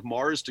stories of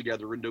Mars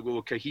together into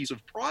a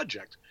cohesive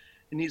project?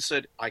 And he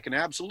said, I can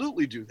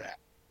absolutely do that.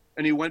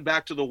 And he went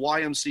back to the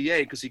YMCA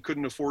because he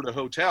couldn't afford a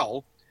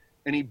hotel,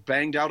 and he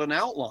banged out an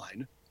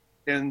outline,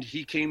 and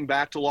he came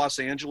back to Los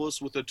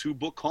Angeles with a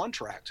 2-book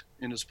contract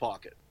in his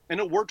pocket. And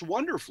it worked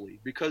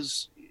wonderfully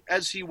because,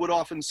 as he would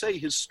often say,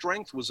 his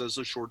strength was as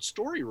a short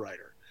story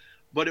writer.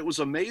 But it was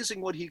amazing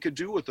what he could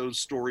do with those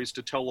stories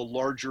to tell a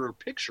larger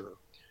picture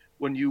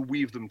when you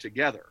weave them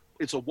together.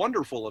 It's a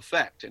wonderful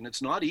effect, and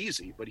it's not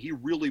easy, but he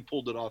really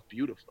pulled it off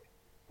beautifully.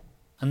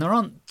 And there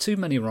aren't too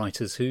many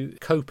writers who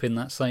cope in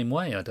that same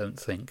way, I don't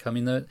think. I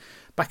mean,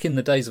 back in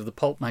the days of the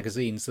pulp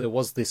magazines, there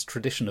was this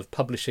tradition of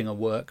publishing a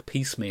work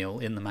piecemeal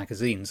in the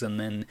magazines and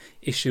then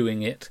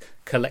issuing it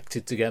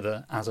collected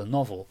together as a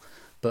novel.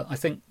 But I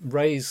think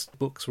Ray's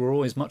books were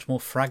always much more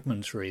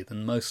fragmentary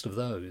than most of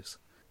those.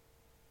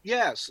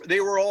 Yes,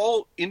 they were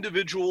all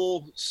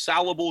individual,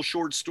 salable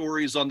short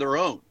stories on their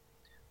own.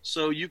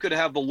 So you could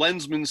have the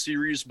Lensman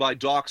series by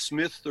Doc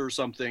Smith or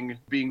something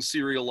being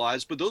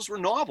serialized, but those were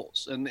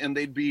novels, and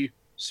they'd be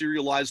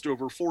serialized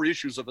over 4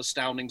 issues of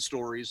Astounding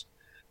Stories.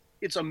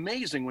 It's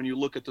amazing when you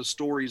look at the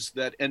stories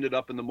that ended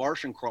up in the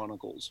Martian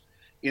Chronicles,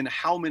 in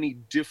how many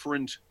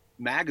different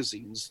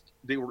magazines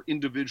they were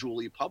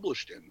individually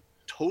published in,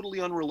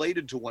 totally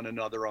unrelated to one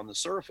another on the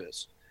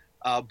surface.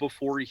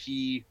 Before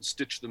he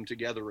stitched them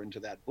together into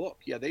that book.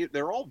 Yeah,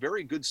 they're all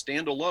very good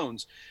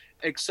standalones,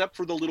 except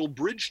for the little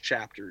bridge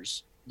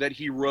chapters that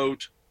he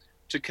wrote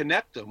to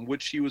connect them,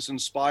 which he was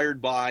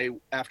inspired by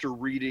after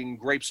reading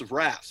Grapes of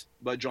Wrath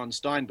by John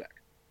Steinbeck.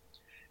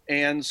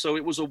 And so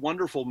it was a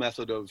wonderful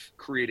method of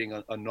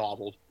creating a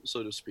novel,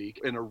 so to speak,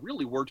 and it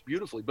really worked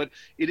beautifully. But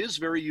it is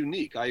very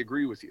unique. I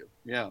agree with you.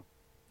 Yeah.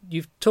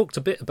 You've talked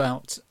a bit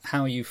about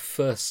how you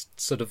first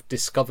sort of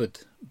discovered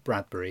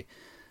Bradbury,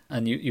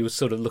 and you were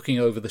sort of looking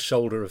over the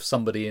shoulder of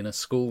somebody in a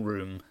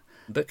schoolroom.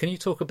 But can you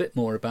talk a bit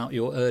more about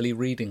your early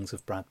readings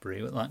of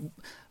Bradbury? Like,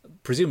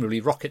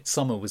 presumably Rocket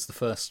Summer was the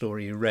first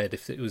story you read,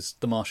 if it was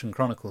The Martian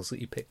Chronicles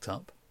that you picked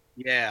up.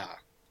 Yeah,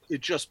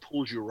 it just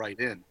pulls you right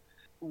in.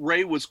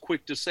 Ray was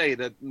quick to say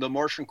that The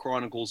Martian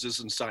Chronicles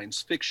isn't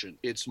science fiction.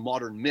 It's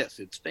modern myth.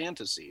 It's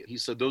fantasy. He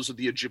said those are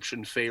the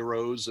Egyptian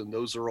pharaohs and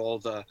those are all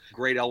the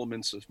great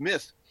elements of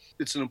myth.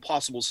 It's an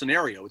impossible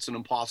scenario. It's an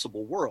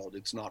impossible world.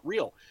 It's not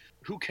real.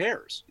 Who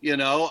cares? You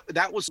know,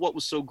 that was what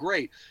was so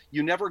great.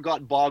 You never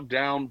got bogged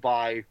down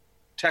by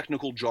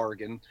technical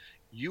jargon.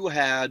 You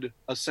had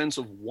a sense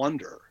of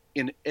wonder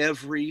in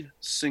every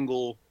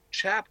single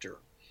chapter.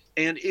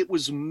 And it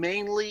was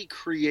mainly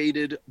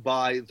created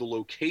by the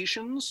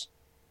locations,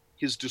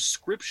 his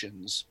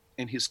descriptions,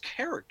 and his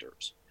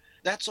characters.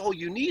 That's all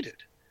you needed.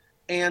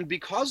 And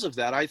because of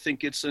that, I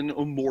think it's an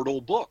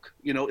immortal book.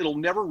 You know, it'll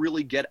never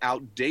really get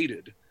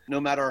outdated, no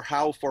matter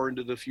how far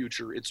into the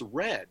future it's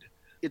read.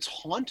 It's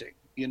haunting.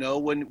 You know,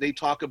 when they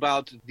talk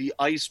about the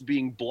ice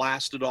being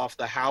blasted off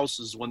the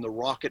houses when the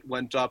rocket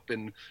went up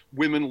and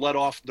women let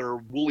off their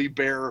woolly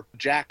bear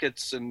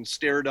jackets and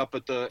stared up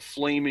at the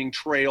flaming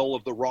trail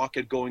of the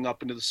rocket going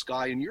up into the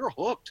sky, and you're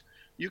hooked.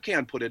 You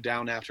can't put it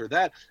down after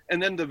that.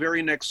 And then the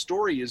very next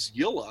story is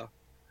Yilla,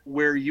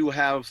 where you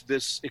have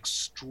this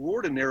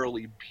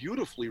extraordinarily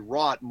beautifully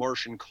wrought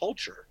Martian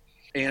culture.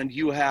 And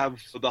you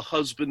have the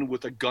husband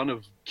with a gun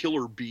of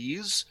killer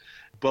bees,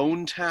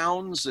 bone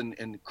towns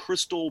and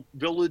crystal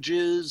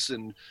villages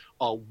and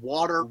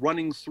water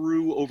running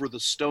through over the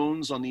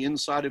stones on the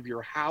inside of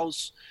your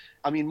house.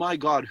 I mean, my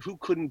God, who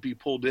couldn't be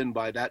pulled in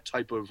by that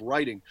type of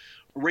writing?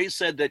 Ray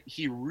said that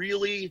he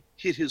really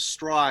hit his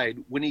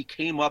stride when he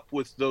came up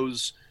with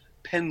those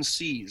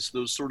pensees,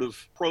 those sort of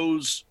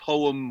prose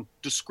poem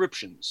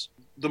descriptions.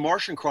 The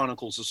Martian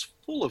Chronicles is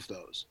full of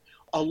those.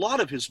 A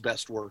lot of his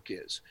best work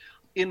is.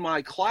 In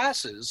my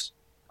classes,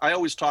 I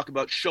always talk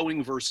about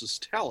showing versus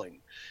telling.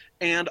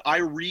 And I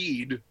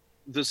read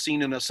the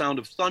scene in A Sound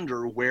of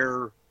Thunder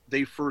where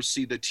they first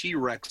see the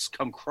T-Rex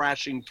come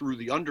crashing through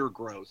the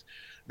undergrowth.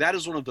 That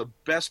is one of the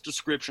best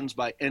descriptions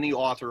by any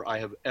author I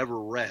have ever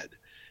read.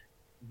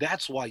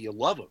 That's why you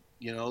love him.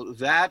 You know,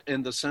 that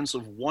and the sense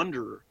of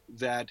wonder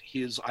that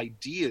his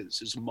ideas,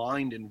 his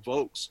mind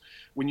invokes.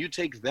 When you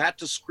take that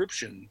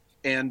description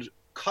and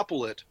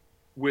couple it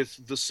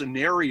with the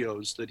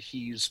scenarios that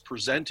he's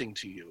presenting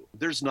to you,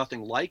 there's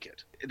nothing like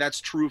it. That's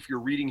true if you're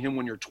reading him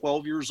when you're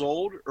 12 years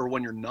old or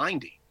when you're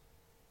 90.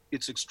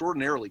 It's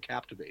extraordinarily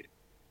captivating.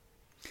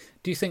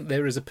 Do you think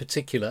there is a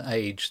particular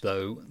age,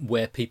 though,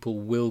 where people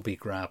will be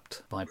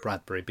grabbed by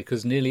Bradbury?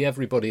 Because nearly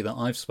everybody that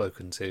I've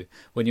spoken to,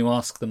 when you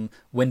ask them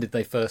when did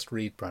they first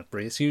read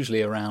Bradbury, it's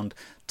usually around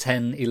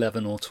 10,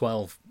 11 or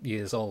 12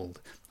 years old.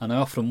 And I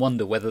often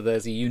wonder whether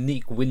there's a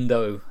unique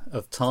window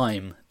of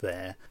time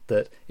there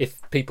that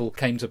if people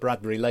came to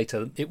Bradbury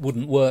later, it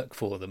wouldn't work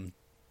for them.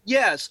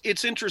 Yes,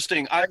 it's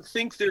interesting. I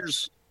think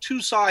there's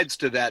two sides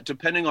to that,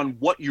 depending on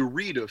what you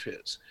read of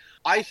his.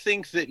 I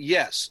think that,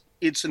 yes,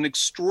 it's an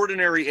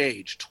extraordinary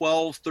age,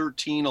 12,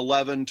 13,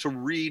 11, to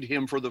read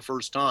him for the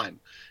first time.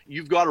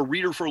 You've got a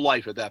reader for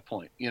life at that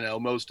point, you know,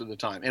 most of the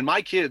time. And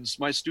my kids,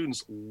 my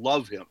students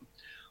love him.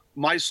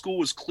 My school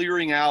was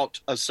clearing out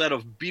a set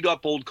of beat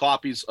up old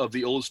copies of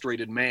The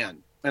Illustrated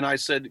Man. And I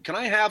said, can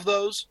I have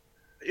those?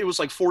 It was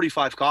like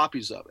 45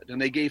 copies of it.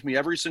 And they gave me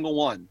every single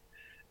one.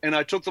 And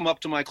I took them up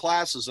to my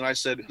classes and I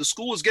said, the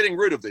school is getting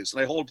rid of these.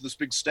 And I hold up this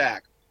big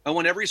stack. I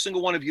want every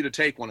single one of you to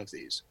take one of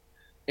these.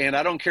 And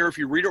I don't care if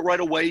you read it right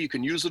away. You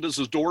can use it as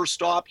a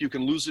doorstop. You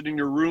can lose it in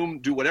your room.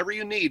 Do whatever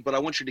you need. But I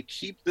want you to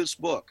keep this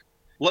book.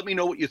 Let me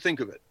know what you think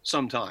of it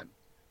sometime.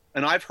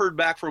 And I've heard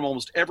back from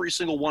almost every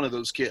single one of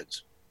those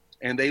kids.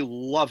 And they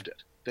loved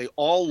it. They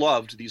all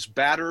loved these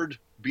battered,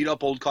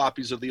 beat-up old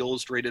copies of The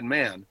Illustrated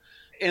Man.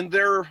 And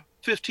they're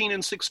 15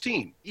 and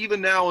 16.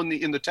 Even now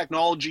in the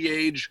technology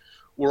age,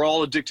 we're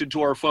all addicted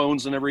to our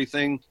phones and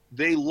everything.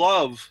 They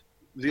love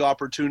the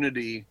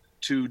opportunity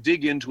to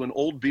dig into an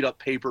old beat-up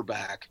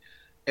paperback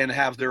and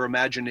have their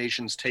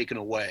imaginations taken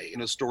away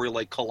in a story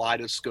like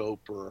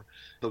Kaleidoscope or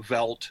The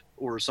Veldt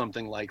or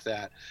something like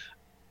that.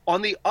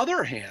 On the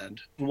other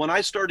hand, when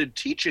I started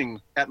teaching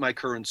at my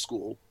current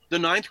school, the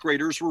ninth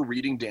graders were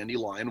reading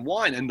Dandelion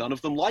Wine and none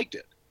of them liked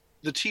it.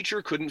 The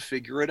teacher couldn't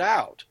figure it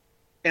out.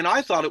 And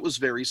I thought it was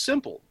very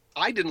simple.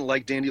 I didn't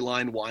like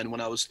Dandelion Wine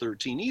when I was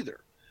 13 either.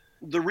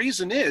 The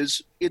reason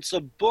is it's a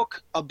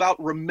book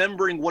about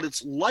remembering what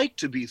it's like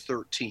to be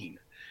 13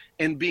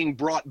 and being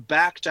brought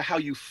back to how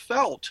you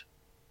felt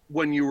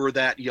when you were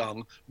that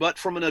young, but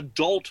from an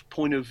adult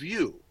point of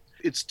view.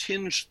 It's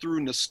tinged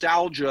through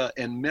nostalgia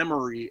and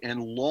memory and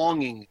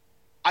longing.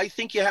 I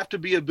think you have to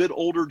be a bit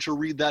older to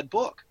read that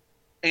book.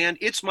 And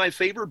it's my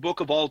favorite book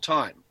of all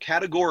time.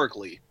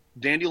 Categorically,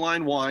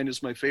 Dandelion Wine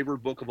is my favorite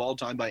book of all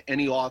time by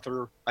any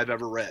author I've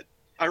ever read.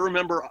 I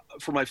remember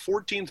for my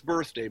 14th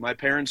birthday, my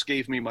parents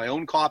gave me my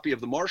own copy of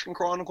the Martian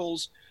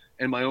Chronicles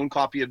and my own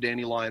copy of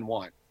Dandelion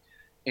Wine.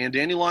 And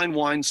Dandelion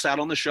Wine sat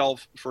on the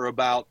shelf for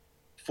about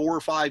 4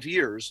 or 5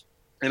 years,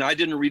 and I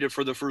didn't read it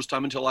for the first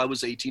time until I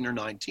was 18 or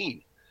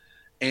 19.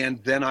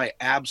 And then I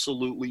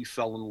absolutely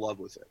fell in love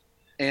with it.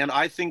 And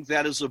I think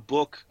that is a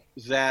book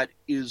that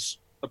is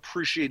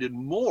appreciated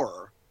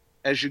more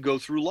as you go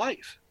through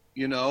life,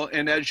 you know,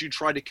 and as you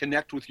try to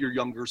connect with your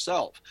younger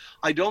self.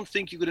 I don't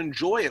think you could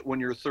enjoy it when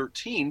you're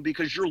 13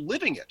 because you're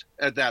living it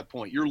at that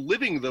point. You're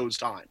living those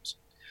times.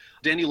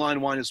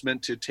 Dandelion Wine is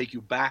meant to take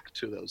you back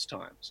to those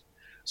times.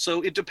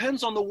 So it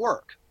depends on the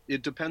work.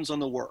 It depends on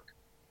the work.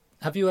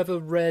 Have you ever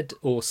read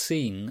or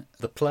seen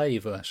the play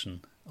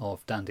version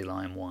of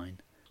Dandelion Wine?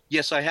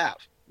 Yes, I have.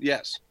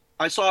 Yes.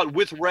 I saw it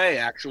with Ray,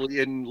 actually,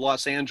 in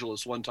Los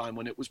Angeles one time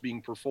when it was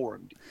being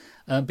performed.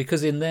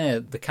 Because in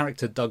there, the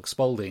character Doug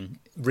Spalding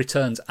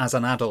returns as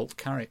an adult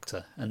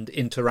character and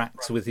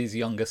interacts with his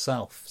younger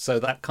self. So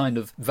that kind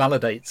of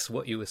validates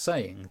what you were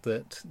saying,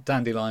 that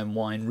Dandelion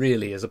Wine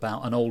really is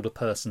about an older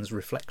person's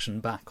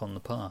reflection back on the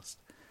past.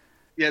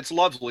 Yeah, it's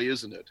lovely,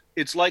 isn't it?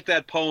 It's like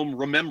that poem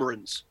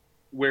Remembrance,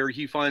 where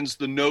he finds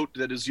the note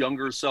that his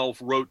younger self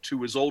wrote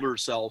to his older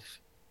self,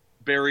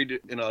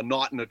 buried in a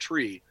knot in a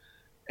tree.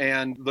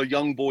 And the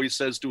young boy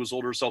says to his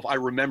older self, I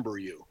remember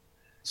you.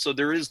 So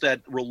there is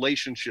that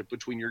relationship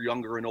between your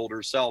younger and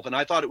older self. And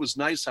I thought it was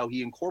nice how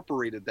he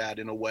incorporated that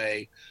in a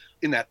way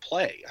in that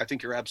play. I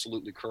think you're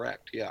absolutely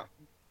correct. Yeah.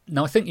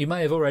 Now, I think you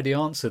may have already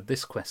answered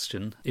this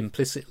question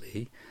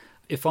implicitly.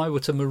 If I were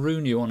to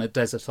maroon you on a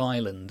desert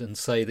island and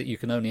say that you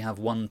can only have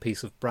one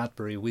piece of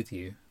Bradbury with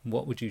you,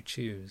 what would you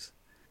choose?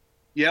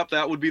 Yep,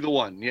 that would be the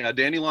one. Yeah,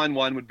 Dandelion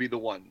Wine would be the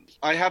one.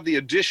 I have the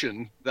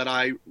edition that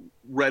I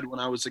read when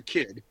I was a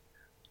kid.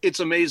 It's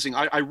amazing.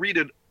 I read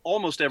it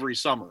almost every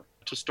summer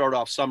to start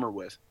off summer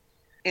with.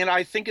 And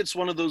I think it's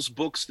one of those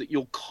books that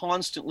you'll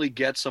constantly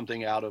get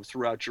something out of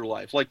throughout your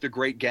life, like The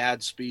Great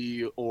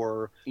Gatsby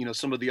or, you know,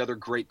 some of the other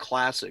great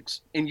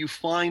classics. And you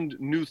find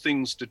new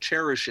things to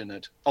cherish in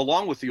it,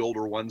 along with the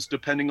older ones,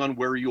 depending on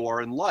where you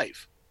are in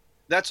life.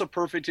 That's a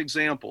perfect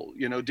example.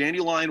 You know,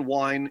 Dandelion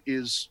Wine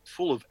is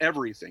full of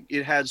everything.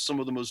 It has some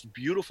of the most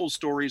beautiful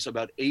stories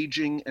about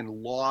aging and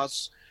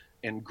loss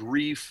and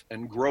grief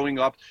and growing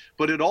up,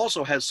 but it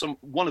also has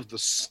one of the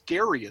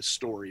scariest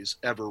stories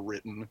ever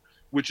written,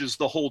 which is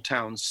The Whole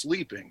Town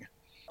Sleeping,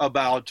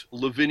 about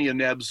Lavinia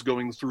Nebbs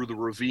going through the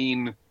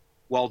ravine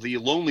while the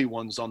lonely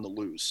one's on the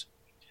loose.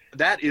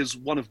 That is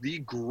one of the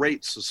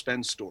great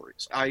suspense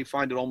stories. I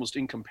find it almost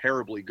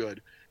incomparably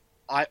good.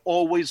 I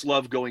always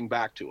love going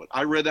back to it.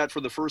 I read that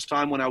for the first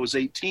time when I was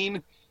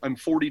 18. I'm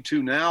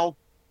 42 now.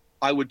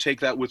 I would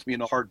take that with me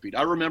in a heartbeat.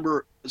 I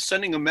remember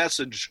sending a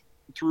message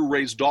through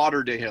Ray's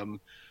daughter to him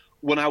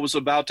when I was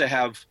about to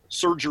have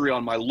surgery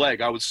on my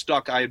leg. I was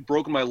stuck. I had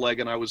broken my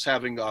leg and I was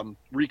having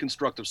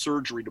reconstructive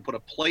surgery to put a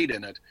plate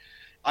in it.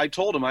 I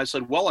told him, I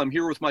said, well, I'm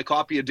here with my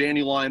copy of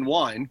Dandelion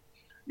Wine,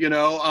 you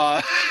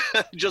know,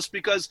 just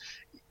because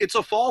it's a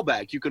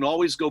fallback. You can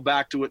always go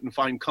back to it and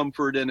find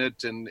comfort in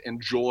it and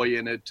joy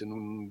in it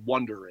and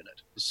wonder in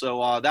it.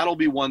 So that'll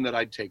be one that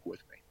I'd take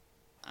with me.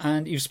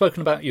 And you've spoken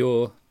about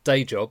your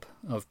day job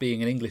of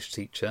being an English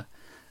teacher.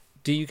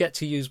 Do you get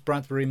to use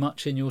Bradbury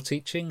much in your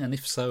teaching? And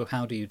if so,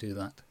 how do you do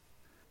that?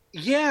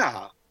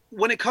 Yeah.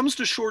 When it comes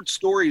to short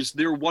stories,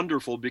 they're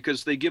wonderful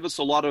because they give us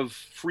a lot of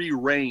free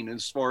rein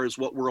as far as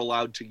what we're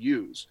allowed to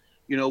use.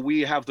 You know, we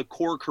have the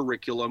core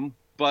curriculum,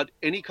 but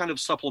any kind of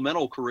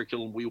supplemental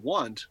curriculum we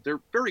want,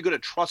 they're very good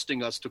at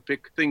trusting us to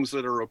pick things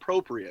that are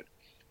appropriate.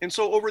 And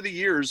so over the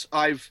years,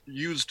 I've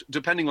used,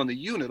 depending on the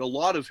unit, a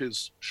lot of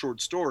his short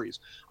stories.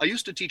 I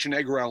used to teach an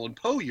Edgar Allan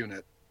Poe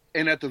unit.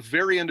 And at the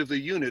very end of the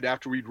unit,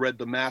 after we'd read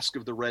The Mask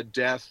of the Red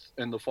Death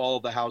and The Fall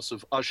of the House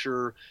of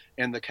Usher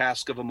and The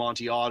Cask of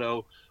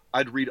Amontillado,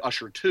 I'd read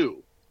Usher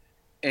 2.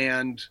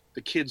 And the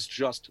kids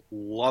just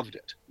loved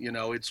it. You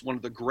know, it's one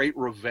of the great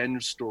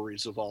revenge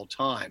stories of all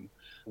time,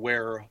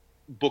 where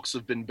books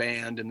have been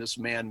banned and this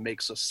man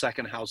makes a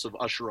second House of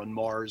Usher on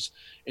Mars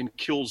and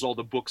kills all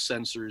the book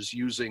censors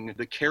using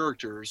the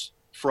characters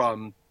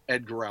from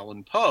Edgar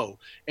Allan Poe.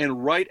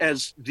 And right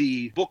as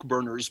the book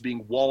burners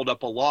being walled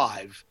up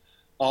alive,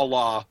 a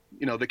la,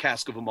 you know, The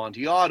Cask of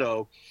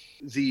Amontillado,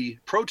 the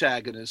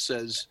protagonist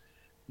says,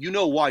 you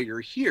know why you're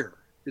here.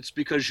 It's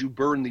because you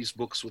burned these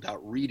books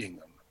without reading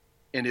them.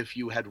 And if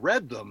you had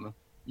read them,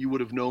 you would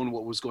have known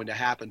what was going to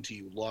happen to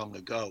you long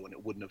ago, and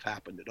it wouldn't have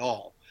happened at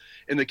all.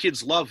 And the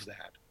kids love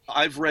that.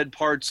 I've read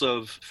parts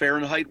of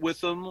Fahrenheit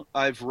with them.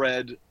 I've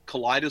read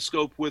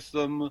Kaleidoscope with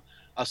them,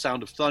 A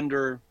Sound of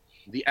Thunder,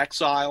 The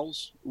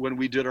Exiles, when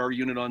we did our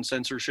unit on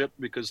censorship,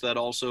 because that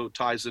also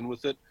ties in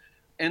with it.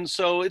 And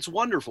so it's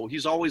wonderful.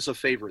 He's always a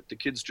favorite. The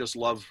kids just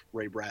love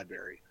Ray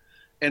Bradbury.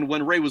 And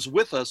when Ray was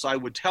with us, I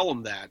would tell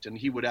him that, and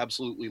he would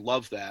absolutely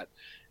love that.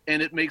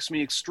 And it makes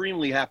me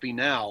extremely happy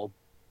now,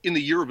 in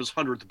the year of his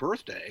 100th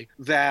birthday,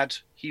 that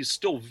he's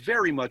still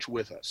very much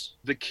with us.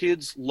 The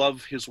kids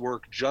love his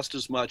work just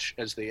as much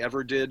as they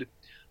ever did.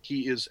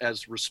 He is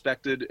as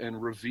respected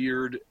and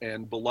revered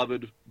and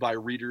beloved by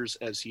readers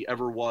as he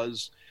ever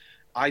was.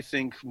 I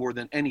think more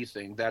than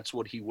anything, that's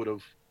what he would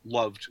have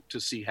loved to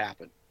see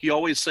happen. He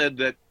always said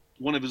that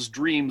one of his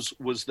dreams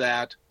was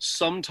that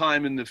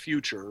sometime in the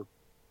future,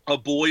 a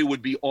boy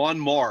would be on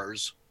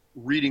Mars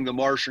reading the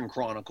Martian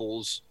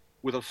Chronicles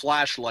with a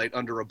flashlight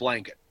under a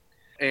blanket.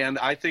 And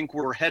I think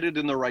we're headed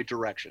in the right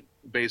direction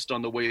based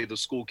on the way the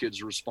school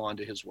kids respond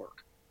to his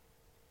work.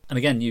 And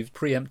again, you've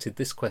preempted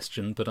this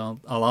question, but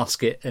I'll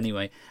ask it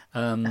anyway.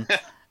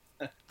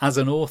 As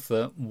an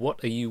author,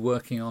 what are you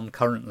working on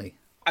currently?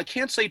 I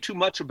can't say too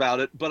much about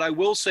it, but I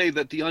will say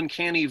that the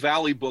Uncanny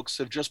Valley books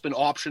have just been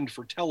optioned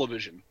for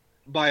television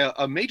by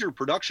a major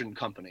production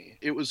company.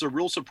 It was a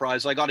real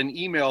surprise. I got an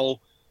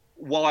email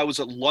while I was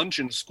at lunch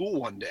in school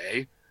one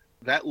day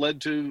that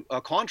led to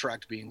a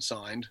contract being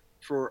signed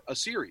for a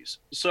series.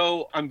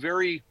 So I'm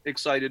very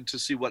excited to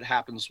see what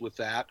happens with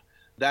that.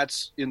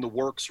 That's in the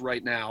works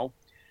right now.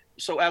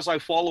 So as I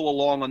follow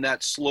along on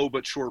that slow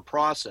but sure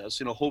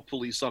process,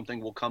 hopefully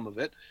something will come of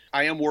it.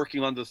 I am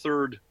working on the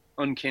third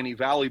Uncanny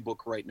Valley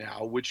book right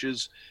now, which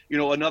is,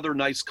 another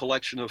nice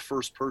collection of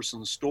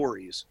first-person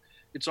stories.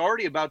 It's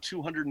already about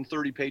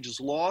 230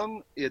 pages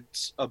long.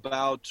 It's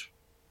about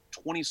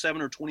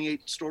 27 or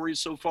 28 stories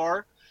so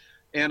far,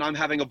 and I'm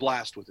having a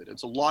blast with it.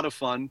 It's a lot of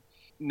fun.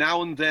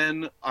 Now and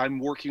then I'm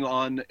working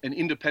on an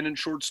independent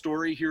short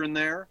story here and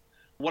there.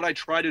 What I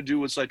try to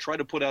do is I try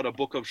to put out a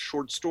book of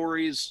short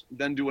stories,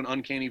 then do an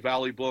Uncanny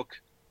Valley book,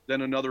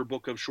 then another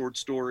book of short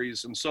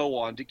stories, and so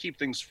on to keep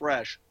things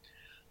fresh.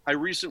 I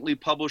recently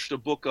published a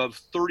book of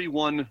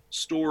 31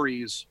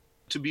 stories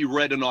to be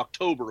read in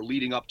October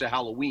leading up to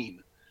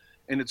Halloween,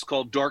 and it's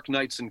called Dark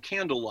Nights and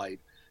Candlelight.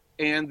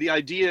 And the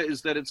idea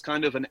is that it's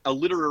kind of a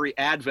literary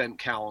advent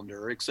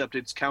calendar, except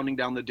it's counting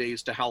down the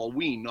days to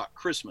Halloween, not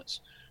Christmas.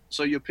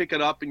 So you pick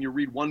it up and you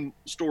read one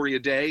story a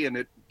day, and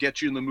it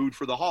gets you in the mood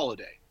for the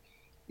holiday.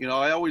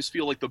 I always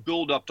feel like the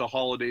build-up to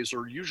holidays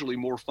are usually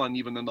more fun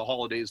even than the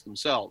holidays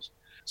themselves.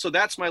 So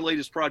that's my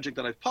latest project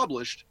that I've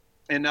published.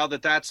 And now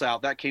that that's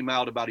out, that came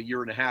out about a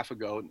year and a half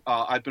ago,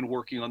 I've been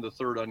working on the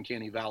third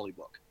Uncanny Valley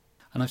book.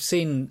 And I've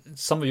seen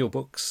some of your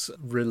books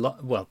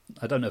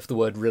I don't know if the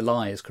word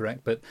rely is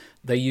correct, but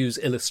they use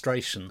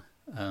illustration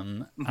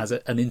as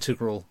an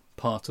integral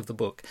part of the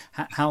book.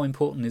 How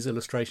important is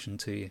illustration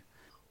to you?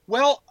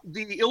 Well,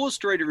 the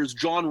illustrator is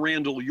John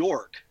Randall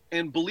York.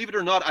 And believe it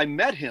or not, I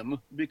met him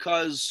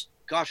because,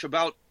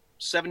 about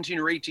 17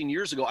 or 18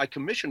 years ago, I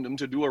commissioned him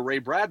to do a Ray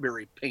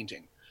Bradbury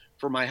painting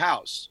for my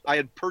house. I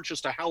had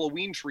purchased a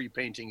Halloween tree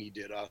painting he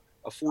did,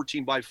 a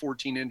 14 by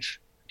 14 inch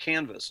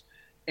canvas.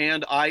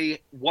 And I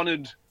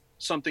wanted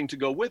something to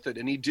go with it.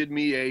 And he did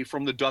me a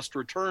From the Dust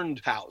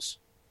Returned house.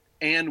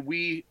 And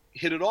we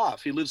hit it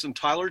off. He lives in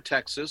Tyler,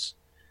 Texas.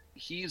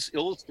 He's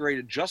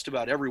illustrated just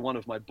about every one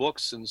of my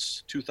books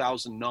since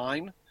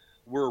 2009.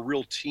 We're a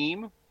real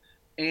team.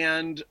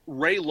 And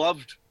Ray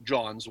loved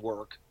John's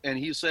work. And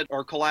he said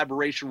our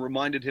collaboration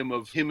reminded him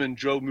of him and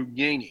Joe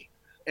Mugnani.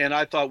 And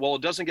I thought, well,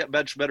 it doesn't get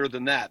much better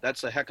than that.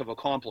 That's a heck of a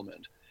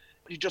compliment.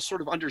 He just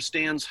sort of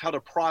understands how to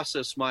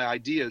process my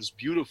ideas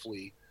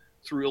beautifully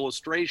through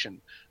illustration.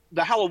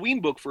 The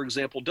Halloween book, for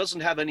example,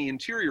 doesn't have any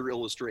interior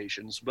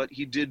illustrations, but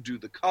he did do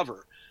the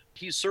cover.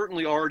 He's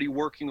certainly already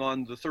working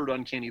on the third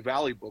Uncanny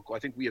Valley book. I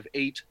think we have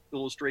 8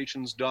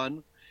 illustrations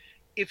done.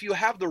 If you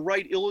have the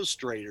right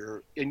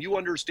illustrator and you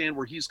understand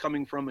where he's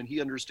coming from and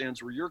he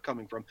understands where you're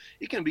coming from,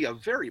 it can be a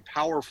very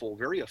powerful,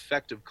 very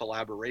effective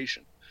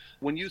collaboration.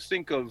 When you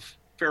think of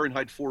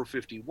Fahrenheit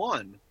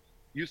 451,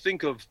 you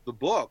think of the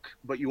book,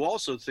 but you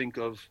also think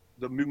of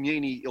the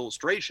Mugnani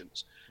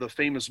illustrations, the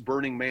famous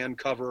Burning Man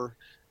cover,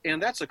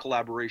 and that's a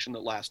collaboration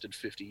that lasted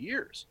 50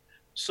 years.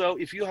 So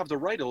if you have the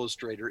right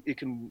illustrator, it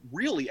can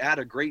really add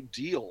a great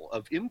deal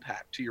of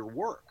impact to your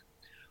work.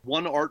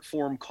 One art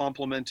form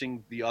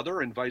complementing the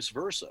other and vice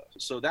versa.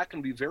 So that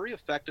can be very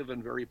effective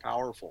and very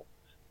powerful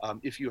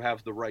if you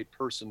have the right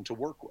person to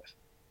work with.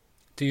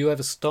 Do you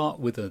ever start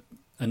with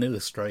an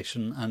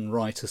illustration and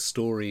write a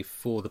story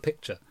for the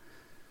picture?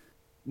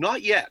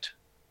 Not yet.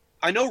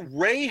 I know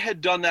Ray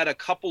had done that a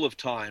couple of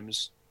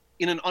times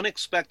in an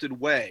unexpected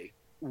way.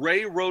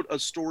 Ray wrote a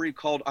story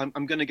called,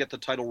 I'm going to get the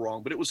title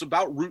wrong, but it was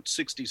about Route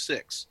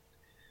 66.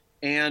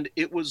 And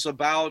it was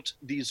about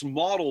these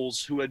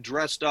models who had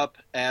dressed up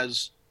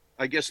as,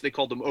 I guess they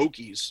called them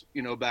Okies,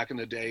 back in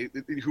the day,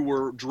 who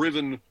were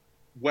driven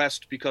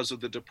west because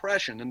of the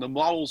Depression. And the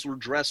models were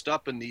dressed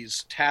up in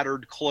these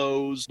tattered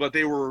clothes, but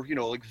they were,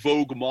 like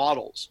Vogue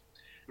models.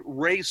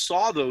 Ray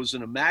saw those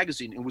in a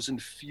magazine and was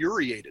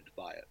infuriated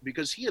by it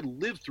because he had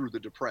lived through the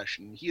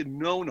Depression. He had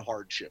known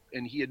hardship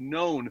and he had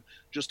known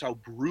just how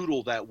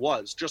brutal that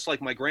was, just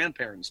like my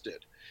grandparents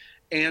did.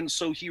 And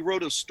so he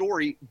wrote a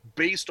story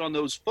based on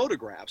those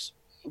photographs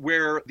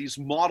where these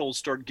models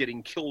start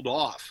getting killed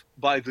off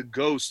by the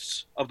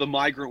ghosts of the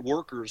migrant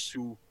workers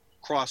who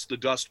crossed the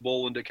Dust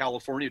Bowl into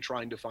California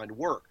trying to find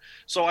work.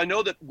 So I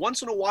know that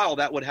once in a while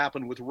that would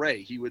happen with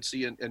Ray. He would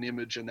see an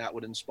image and that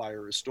would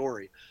inspire a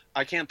story.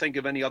 I can't think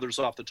of any others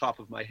off the top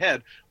of my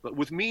head, but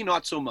with me,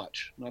 not so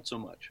much. Not so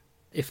much.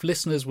 If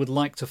listeners would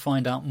like to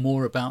find out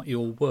more about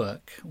your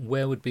work,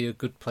 where would be a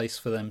good place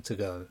for them to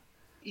go?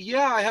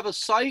 Yeah, I have a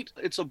site.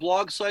 It's a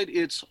blog site.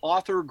 It's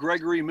author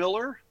Gregory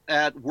Miller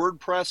at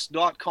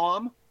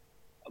wordpress.com.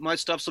 My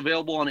stuff's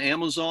available on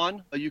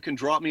Amazon. You can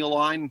drop me a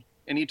line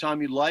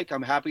anytime you'd like.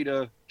 I'm happy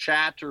to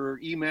chat or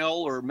email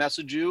or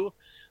message you.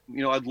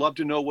 I'd love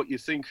to know what you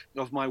think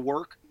of my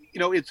work.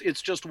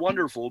 It's just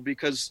wonderful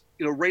because,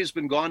 Ray's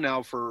been gone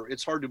now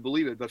it's hard to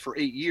believe it, but for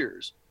 8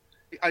 years.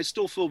 I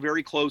still feel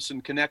very close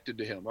and connected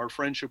to him. Our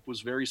friendship was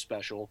very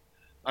special.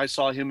 I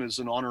saw him as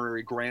an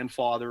honorary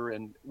grandfather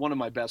and one of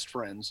my best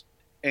friends,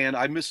 and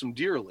I miss him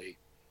dearly.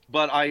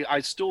 But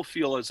I still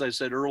feel, as I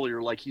said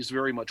earlier, like he's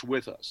very much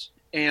with us.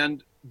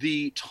 And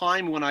the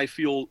time when I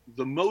feel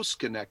the most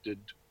connected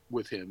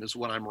with him is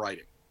when I'm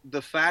writing.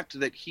 The fact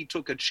that he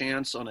took a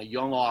chance on a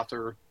young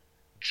author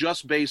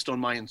just based on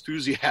my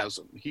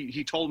enthusiasm.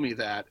 He told me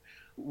that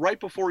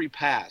right before he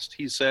passed.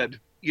 He said,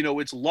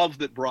 it's love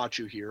that brought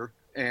you here,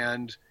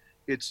 and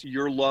it's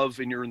your love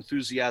and your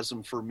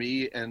enthusiasm for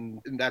me,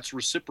 and that's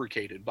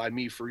reciprocated by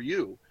me for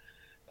you.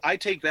 I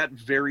take that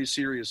very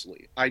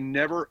seriously. I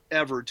never,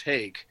 ever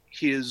take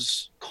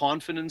his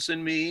confidence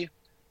in me,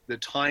 the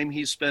time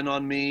he spent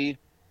on me,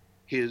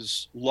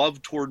 his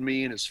love toward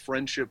me, and his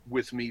friendship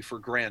with me for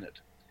granted.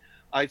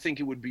 I think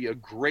it would be a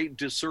great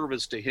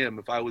disservice to him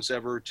if I was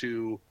ever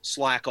to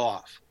slack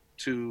off,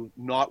 to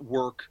not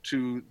work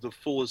to the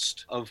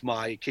fullest of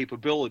my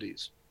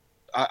capabilities.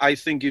 I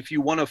think if you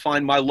want to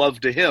find my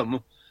love to him,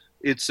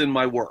 it's in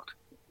my work.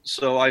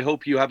 So I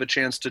hope you have a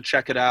chance to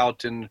check it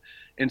out and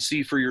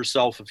see for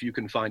yourself if you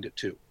can find it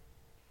too.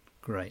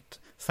 Great.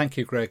 Thank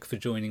you, Greg, for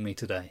joining me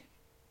today.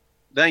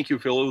 Thank you,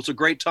 Phil. It was a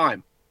great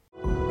time.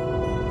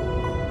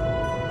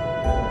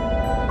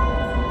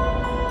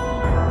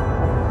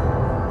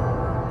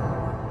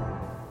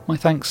 My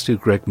thanks to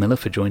Greg Miller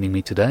for joining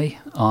me today.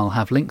 I'll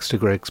have links to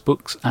Greg's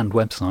books and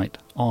website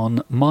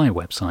on my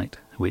website,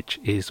 which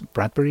is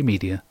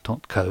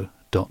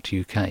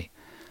bradburymedia.co.uk.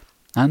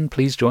 And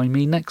please join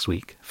me next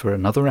week for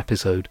another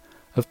episode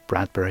of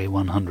Bradbury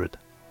 100.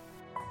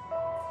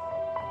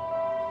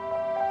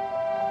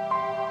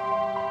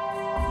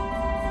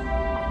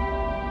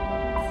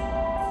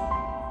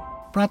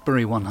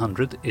 Bradbury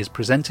 100 is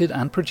presented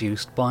and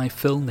produced by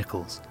Phil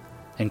Nichols,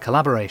 in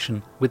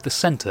collaboration with the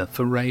Centre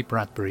for Ray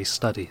Bradbury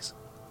Studies.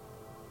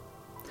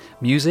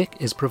 Music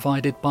is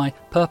provided by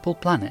Purple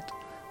Planet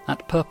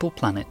at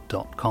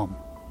purpleplanet.com.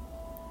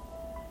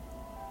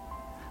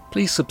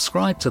 Please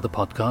subscribe to the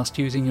podcast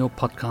using your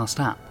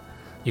podcast app.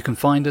 You can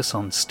find us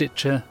on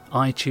Stitcher,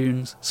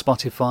 iTunes,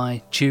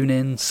 Spotify,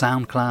 TuneIn,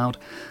 SoundCloud,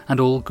 and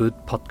all good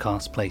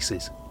podcast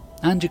places.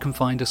 And you can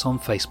find us on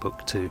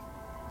Facebook too.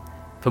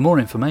 For more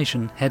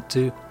information, head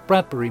to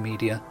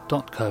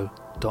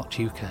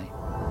bradburymedia.co.uk.